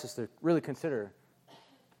for us is to really consider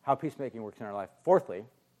how peacemaking works in our life. Fourthly,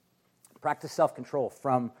 practice self-control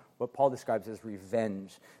from what Paul describes as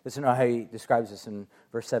revenge. Listen to how he describes this in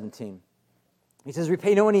verse 17. He says,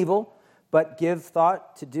 repay no one evil, but give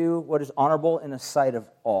thought to do what is honorable in the sight of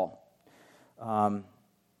all. The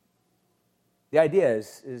idea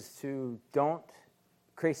is to don't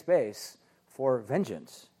create space for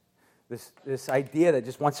vengeance. This idea that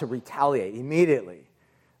just wants to retaliate immediately.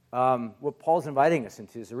 What Paul's inviting us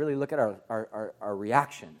into is to really look at our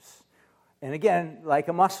reactions. And again, like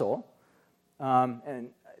a muscle,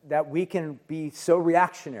 and that we can be so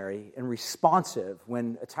reactionary and responsive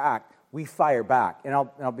when attacked, we fire back. And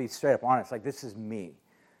I'll be straight up honest, like this is me.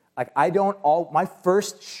 Like my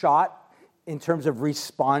first shot in terms of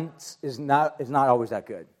response is not always that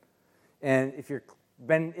good. And if you've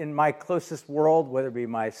been in my closest world, whether it be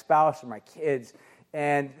my spouse or my kids,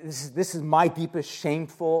 and this is my deepest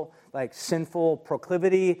shameful, like sinful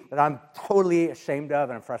proclivity that I'm totally ashamed of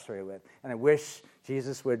and I'm frustrated with. And I wish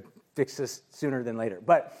Jesus would fix this sooner than later.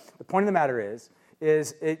 But the point of the matter is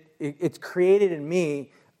it's created in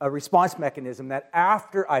me a response mechanism that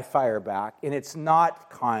after I fire back, and it's not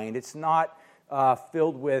kind, it's not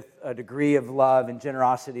filled with a degree of love and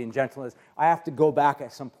generosity and gentleness, I have to go back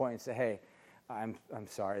at some point and say, hey, I'm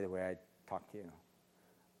sorry the way I talked to you,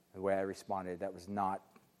 the way I responded. That was not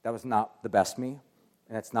the best me,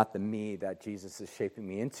 and that's not the me that Jesus is shaping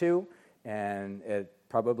me into, and it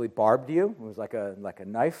probably barbed you. It was like a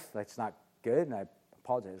knife. That's not good, and I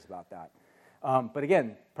apologize about that. But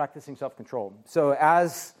again, practicing self-control. So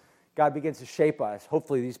as God begins to shape us,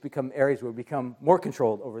 hopefully these become areas where we become more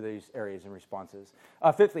controlled over these areas and responses.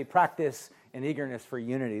 Fifthly, practice an eagerness for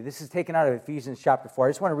unity. This is taken out of Ephesians chapter 4. I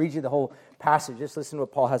just want to read you the whole passage. Just listen to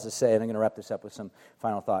what Paul has to say, and I'm going to wrap this up with some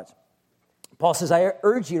final thoughts. Paul says, I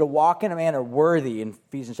urge you to walk in a manner worthy, in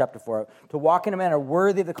Ephesians chapter 4, to walk in a manner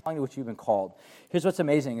worthy of the calling to which you've been called. Here's what's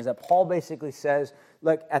amazing, is that Paul basically says,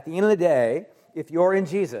 look, at the end of the day, if you're in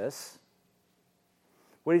Jesus,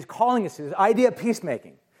 what he's calling us to, this idea of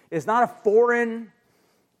peacemaking, is not a foreign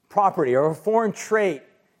property or a foreign trait.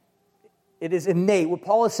 It is innate. What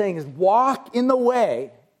Paul is saying is walk in the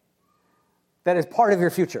way that is part of your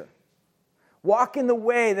future. Walk in the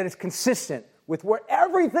way that is consistent with where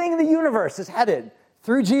everything in the universe is headed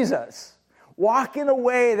through Jesus. Walk in a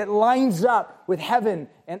way that lines up with heaven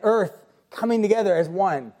and earth coming together as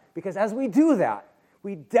one. Because as we do that,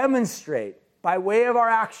 we demonstrate by way of our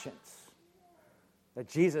actions that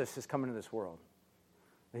Jesus has come into this world.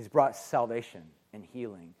 He's brought salvation and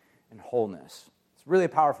healing and wholeness. It's really a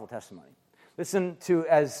powerful testimony. Listen to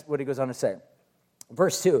as what he goes on to say.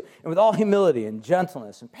 Verse 2, and with all humility and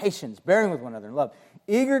gentleness and patience, bearing with one another in love,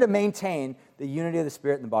 eager to maintain the unity of the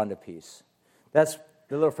Spirit and the bond of peace. That's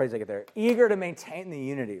the little phrase I get there. Eager to maintain the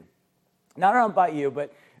unity. Now, I don't know about you,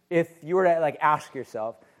 but if you were to ask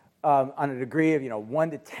yourself, on a degree of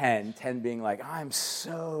 1 to 10, 10 being like, I'm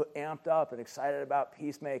so amped up and excited about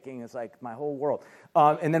peacemaking, it's like my whole world.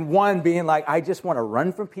 And then 1 being like, I just want to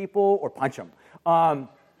run from people or punch them.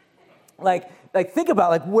 Think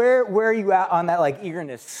about where are you at on that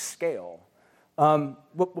eagerness scale?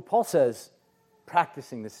 What Paul says,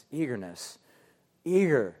 practicing this eagerness,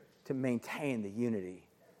 eager to maintain the unity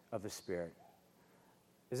of the Spirit.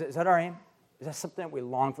 Is that our aim? Is that something that we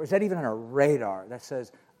long for? Is that even on our radar that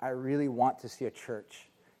says, I really want to see a church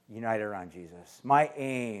united around Jesus? My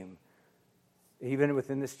aim, even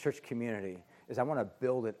within this church community, is I want to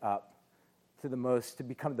build it up to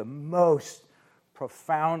become the most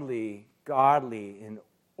profoundly godly and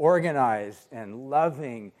organized and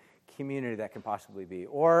loving community that can possibly be.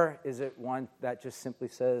 Or is it one that just simply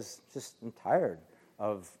says, I'm tired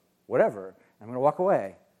of whatever, I'm going to walk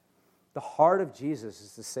away? The heart of Jesus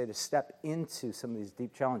is to step into some of these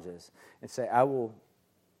deep challenges and say, I will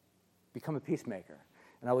become a peacemaker,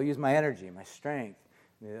 and I will use my energy, my strength,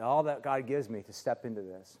 and all that God gives me to step into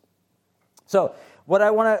this. So what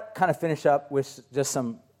I want to kind of finish up with just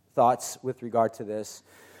some thoughts with regard to this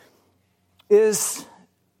is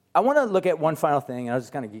I want to look at one final thing, and I'll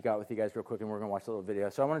just kind of geek out with you guys real quick, and we're going to watch a little video.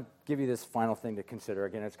 So I want to give you this final thing to consider.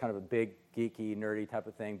 Again, it's kind of a big, geeky, nerdy type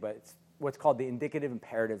of thing, but it's what's called the indicative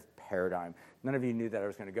imperative paradigm. None of you knew that I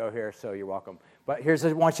was going to go here, so you're welcome. But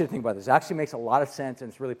I want you to think about this. It actually makes a lot of sense,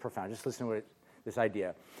 and it's really profound. Just listen to this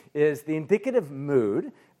idea. Is the indicative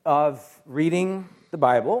mood of reading the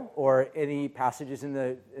Bible or any passages in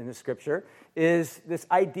the Scripture is this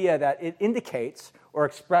idea that it indicates or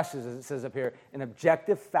expresses, as it says up here, an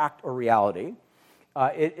objective fact or reality.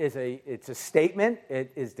 It's a statement.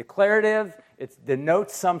 It is declarative. It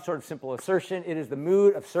denotes some sort of simple assertion. It is the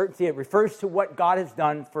mood of certainty. It refers to what God has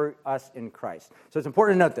done for us in Christ. So it's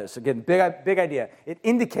important to note this. Again, big idea. It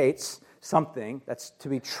indicates something that's to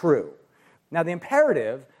be true. Now, the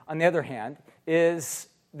imperative, on the other hand, is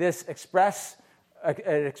this it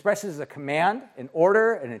expresses a command, an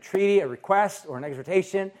order, an entreaty, a request, or an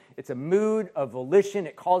exhortation. It's a mood of volition.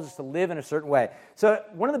 It calls us to live in a certain way. So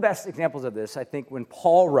one of the best examples of this, I think, when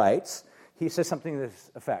Paul writes, he says something to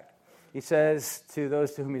this effect. He says to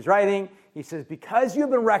those to whom he's writing, he says, because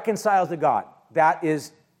you've been reconciled to God, that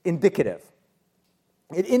is indicative.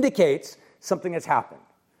 It indicates something has happened.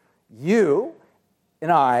 You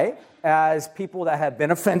and I, as people that have been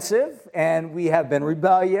offensive, and we have been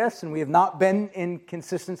rebellious, and we have not been in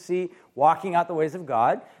consistency walking out the ways of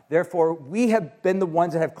God, therefore, we have been the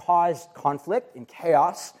ones that have caused conflict and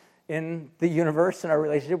chaos in the universe and our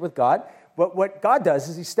relationship with God. But what God does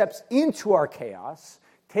is he steps into our chaos,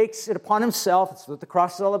 takes it upon himself. It's what the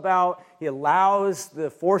cross is all about. He allows the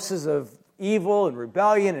forces of evil and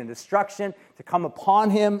rebellion and destruction to come upon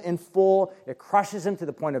him in full. It crushes him to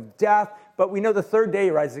the point of death. But we know the third day he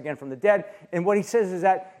rises again from the dead. And what he says is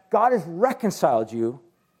that God has reconciled you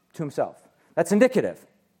to himself. That's indicative.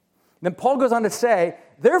 Then Paul goes on to say,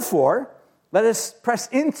 therefore, let us press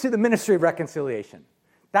into the ministry of reconciliation.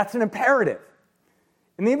 That's an imperative.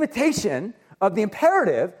 And the invitation of the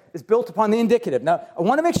imperative is built upon the indicative. Now, I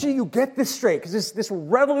want to make sure you get this straight, because this will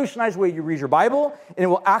revolutionize the way you read your Bible, and it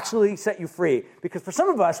will actually set you free. Because for some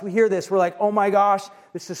of us, we hear this, we're like, oh my gosh,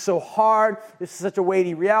 this is so hard, this is such a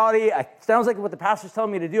weighty reality. It sounds like what the pastor's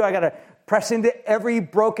telling me to do. I got to press into every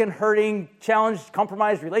broken, hurting, challenged,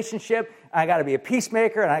 compromised relationship. I got to be a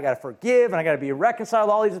peacemaker, and I got to forgive, and I got to be reconciled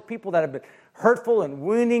to all these people that have been hurtful and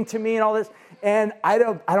wounding to me and all this. And I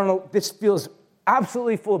don't know, this feels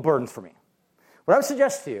absolutely full of burdens for me. What I would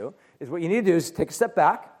suggest to you is what you need to do is take a step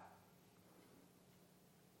back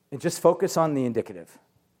and just focus on the indicative.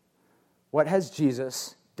 What has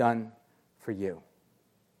Jesus done for you?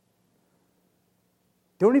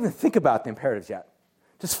 Don't even think about the imperatives yet.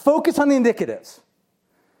 Just focus on the indicatives.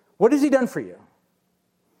 What has he done for you?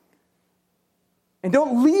 And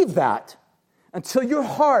don't leave that until your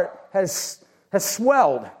heart has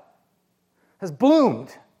swelled, has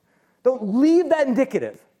bloomed. Don't leave that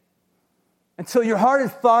indicative until your heart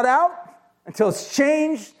is thought out, until it's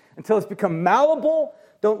changed, until it's become malleable.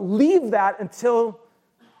 Don't leave that until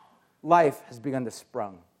life has begun to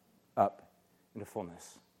sprung up into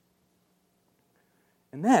fullness.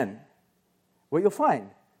 And then, what you'll find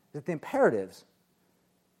is that the imperatives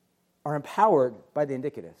are empowered by the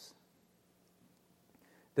indicatives.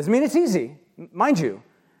 Doesn't mean it's easy, mind you.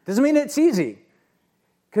 Doesn't mean it's easy.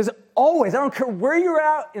 Because always, I don't care where you're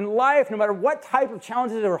at in life, no matter what type of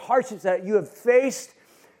challenges or hardships that you have faced,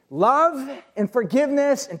 love and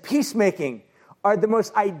forgiveness and peacemaking are the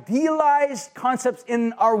most idealized concepts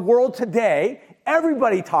in our world today.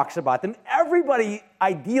 Everybody talks about them. Everybody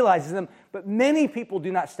idealizes them. But many people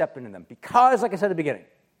do not step into them because, like I said at the beginning,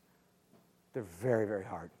 they're very, very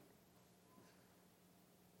hard.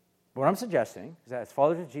 But what I'm suggesting is that as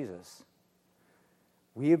followers of Jesus,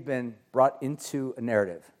 we have been brought into a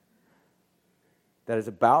narrative that is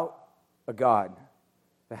about a God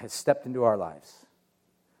that has stepped into our lives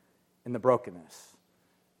in the brokenness,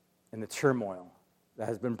 in the turmoil that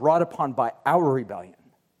has been brought upon by our rebellion.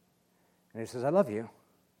 And he says, I love you,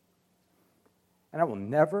 and I will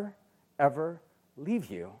never, ever leave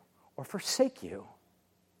you or forsake you.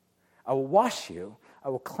 I will wash you, I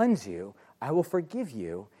will cleanse you, I will forgive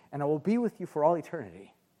you, and I will be with you for all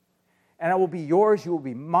eternity. And I will be yours, you will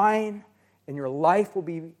be mine, and your life will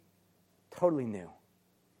be totally new.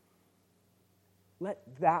 Let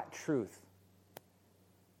that truth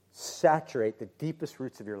saturate the deepest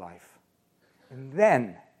roots of your life. And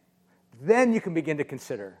then you can begin to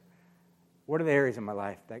consider, what are the areas in my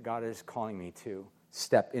life that God is calling me to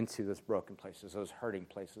step into those broken places, those hurting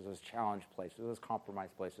places, those challenged places, those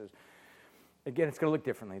compromised places. Again, it's going to look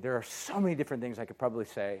differently. There are so many different things I could probably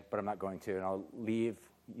say, but I'm not going to, and I'll leave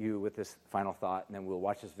you with this final thought, and then we'll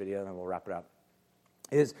watch this video, and then we'll wrap it up.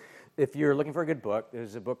 If you're looking for a good book,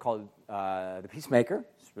 there's a book called The Peacemaker.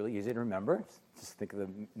 It's really easy to remember. Just think of the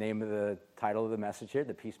name of the title of the message here,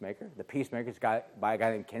 The Peacemaker. The Peacemaker is by a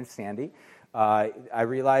guy named Ken Sande. I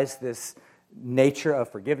realize this nature of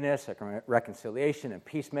forgiveness, reconciliation, and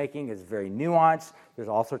peacemaking is very nuanced. There's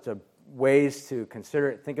all sorts of ways to consider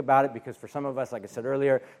it, think about it, because for some of us, like I said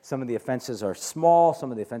earlier, some of the offenses are small,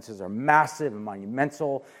 some of the offenses are massive and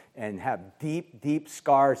monumental and have deep, deep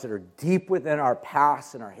scars that are deep within our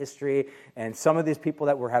past and our history. And some of these people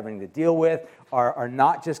that we're having to deal with are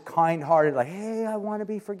not just kind-hearted, like, hey, I want to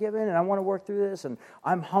be forgiven and I want to work through this and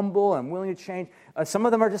I'm humble and I'm willing to change. Some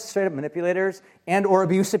of them are just straight-up manipulators and or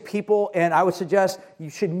abusive people, and I would suggest you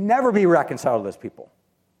should never be reconciled to those people.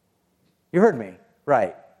 You heard me,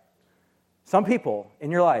 right? Some people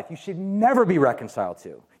in your life you should never be reconciled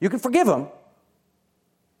to. You can forgive them,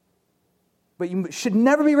 but you should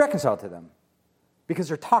never be reconciled to them because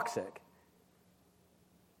they're toxic.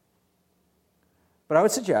 But I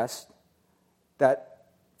would suggest that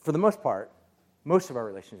for the most part, most of our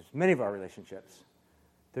relationships, many of our relationships,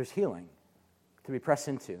 there's healing to be pressed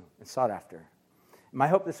into and sought after. My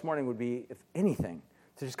hope this morning would be, if anything,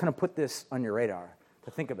 to just kind of put this on your radar,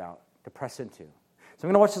 to think about, to press into. So I'm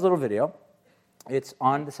going to watch this little video. It's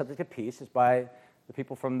on the subject of peace. It's by the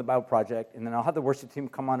people from the Bible Project. And then I'll have the worship team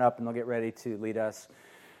come on up, and they'll get ready to lead us.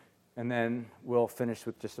 And then we'll finish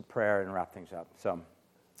with just a prayer and wrap things up. So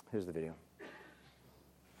here's the video.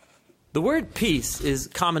 The word peace is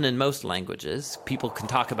common in most languages. People can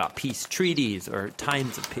talk about peace treaties or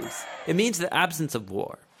times of peace. It means the absence of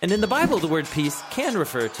war. And in the Bible, the word peace can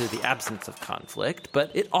refer to the absence of conflict, but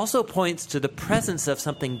it also points to the presence of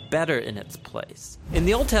something better in its place. In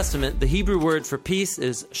the Old Testament, the Hebrew word for peace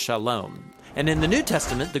is shalom. And in the New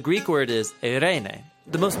Testament, the Greek word is eirene.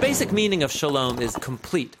 The most basic meaning of shalom is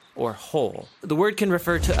complete, or whole. The word can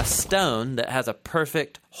refer to a stone that has a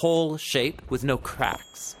perfect, whole shape with no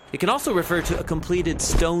cracks. It can also refer to a completed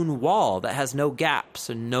stone wall that has no gaps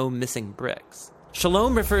and no missing bricks.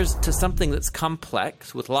 Shalom refers to something that's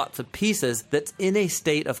complex with lots of pieces that's in a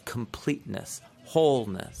state of completeness,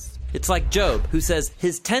 wholeness. It's like Job, who says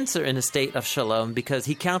his tents are in a state of shalom because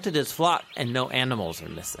he counted his flock and no animals are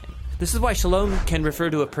missing. This is why shalom can refer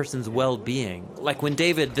to a person's well-being. Like when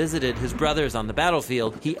David visited his brothers on the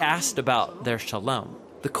battlefield, he asked about their shalom.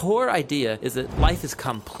 The core idea is that life is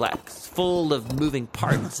complex, full of moving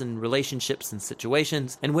parts and relationships and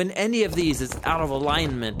situations, and when any of these is out of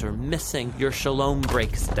alignment or missing, your shalom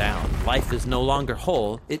breaks down. Life is no longer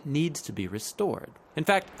whole, it needs to be restored. In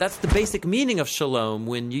fact, that's the basic meaning of shalom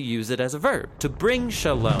when you use it as a verb. To bring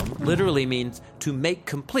shalom literally means to make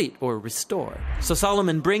complete or restore. So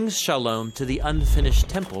Solomon brings shalom to the unfinished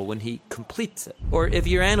temple when he completes it. Or if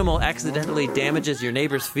your animal accidentally damages your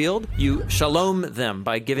neighbor's field, you shalom them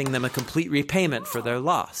by giving them a complete repayment for their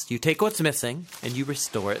loss. You take what's missing and you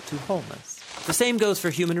restore it to wholeness. The same goes for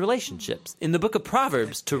human relationships. In the book of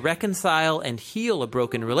Proverbs, to reconcile and heal a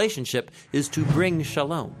broken relationship is to bring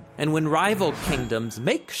shalom. And when rival kingdoms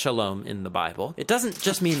make shalom in the Bible, it doesn't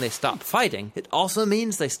just mean they stop fighting, it also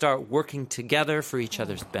means they start working together for each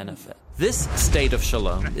other's benefit. This state of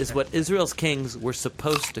shalom is what Israel's kings were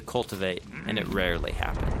supposed to cultivate, and it rarely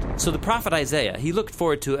happened. So the prophet Isaiah, he looked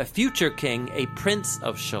forward to a future king, a prince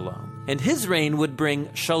of shalom. And his reign would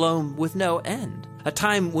bring shalom with no end. A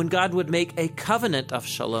time when God would make a covenant of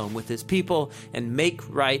shalom with his people and make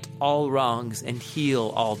right all wrongs and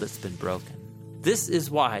heal all that's been broken. This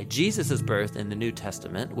is why Jesus' birth in the New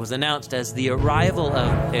Testament was announced as the arrival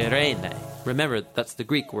of eirene. Remember, that's the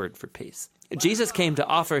Greek word for peace. Jesus came to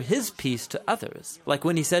offer his peace to others, like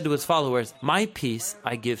when he said to his followers, "My peace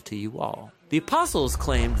I give to you all." The apostles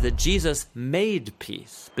claimed that Jesus made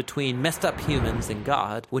peace between messed up humans and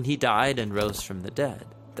God when he died and rose from the dead.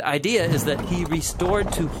 The idea is that he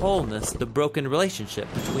restored to wholeness the broken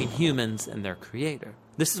relationship between humans and their creator.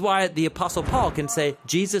 This is why the Apostle Paul can say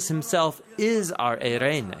Jesus himself is our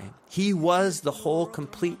eirene. He was the whole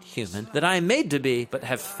complete human that I am made to be but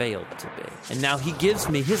have failed to be. And now he gives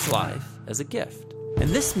me his life as a gift.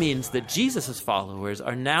 And this means that Jesus' followers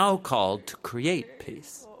are now called to create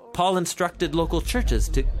peace. Paul instructed local churches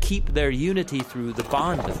to keep their unity through the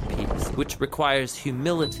bond of peace, which requires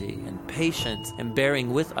humility and patience and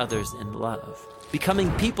bearing with others in love.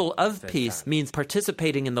 Becoming people of peace means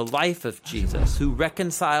participating in the life of Jesus, who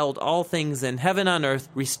reconciled all things in heaven and earth,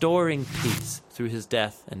 restoring peace through his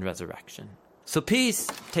death and resurrection. So peace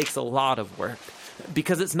takes a lot of work,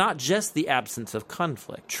 because it's not just the absence of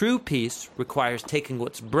conflict. True peace requires taking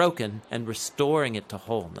what's broken and restoring it to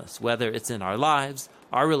wholeness, whether it's in our lives,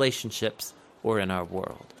 our relationships, or in our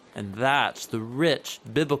world. And that's the rich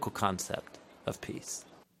biblical concept of peace.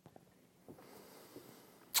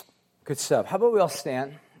 Good stuff. How about we all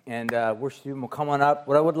stand and worship team will come on up.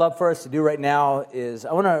 What I would love for us to do right now is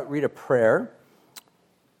I want to read a prayer.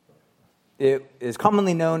 It is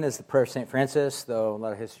commonly known as the prayer of St. Francis, though a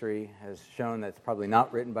lot of history has shown that it's probably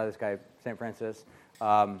not written by this guy, St. Francis.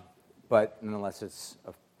 But nonetheless, it's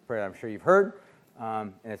a prayer I'm sure you've heard,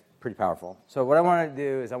 and it's pretty powerful. So what I want to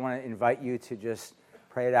do is I want to invite you to just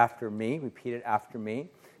pray it after me, repeat it after me.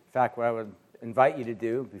 In fact, what I would invite you to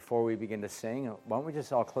do before we begin to sing, why don't we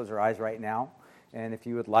just all close our eyes right now? And if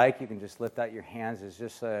you would like, you can just lift out your hands as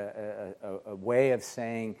just a way of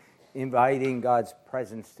saying, inviting God's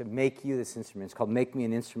presence to make you this instrument. It's called Make Me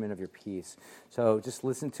an Instrument of Your Peace. So just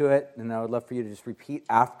listen to it, and I would love for you to just repeat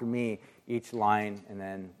after me each line, and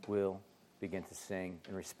then we'll begin to sing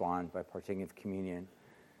and respond by partaking of communion,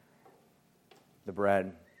 the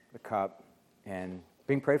bread, the cup, and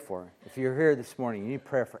being prayed for. If you're here this morning, you need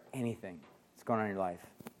prayer for anything that's going on in your life,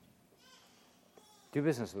 do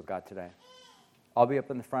business with God today. I'll be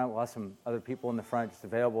up in the front. We'll have some other people in the front just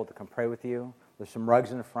available to come pray with you. There's some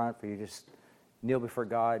rugs in the front for you to just kneel before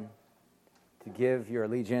God to give your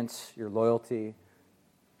allegiance, your loyalty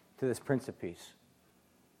to this Prince of Peace.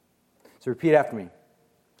 So repeat after me.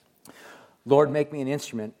 Lord, make me an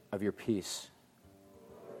instrument of your peace.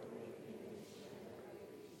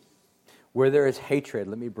 Where there is hatred,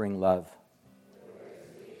 let me bring love.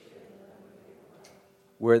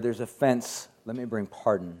 Where there's offense, let me bring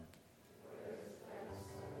pardon.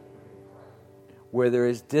 Where there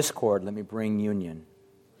is discord, let me bring union.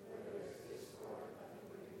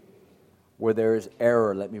 Where there is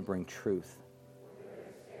error, let me bring truth.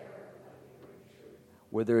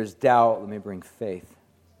 Where there is doubt, let me bring faith.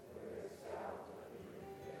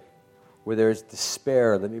 Where there is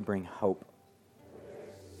despair, let me bring hope.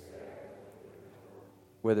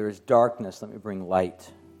 Where there is darkness, let me bring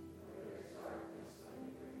light.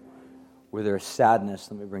 Where there is sadness,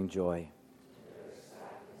 let me bring joy.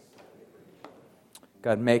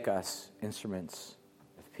 God, make us instruments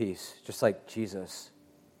of peace, just like Jesus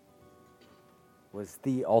was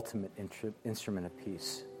the ultimate instrument of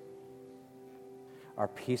peace. Our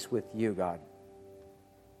peace with you, God,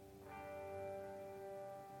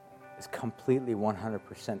 is completely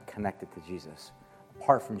 100% connected to Jesus.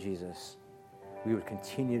 Apart from Jesus, we would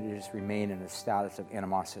continue to just remain in a status of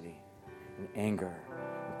animosity and anger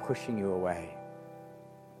and pushing you away.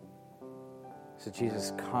 So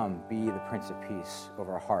Jesus, come, be the Prince of Peace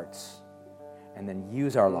over our hearts, and then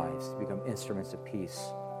use our lives to become instruments of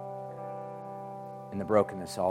peace in the brokenness all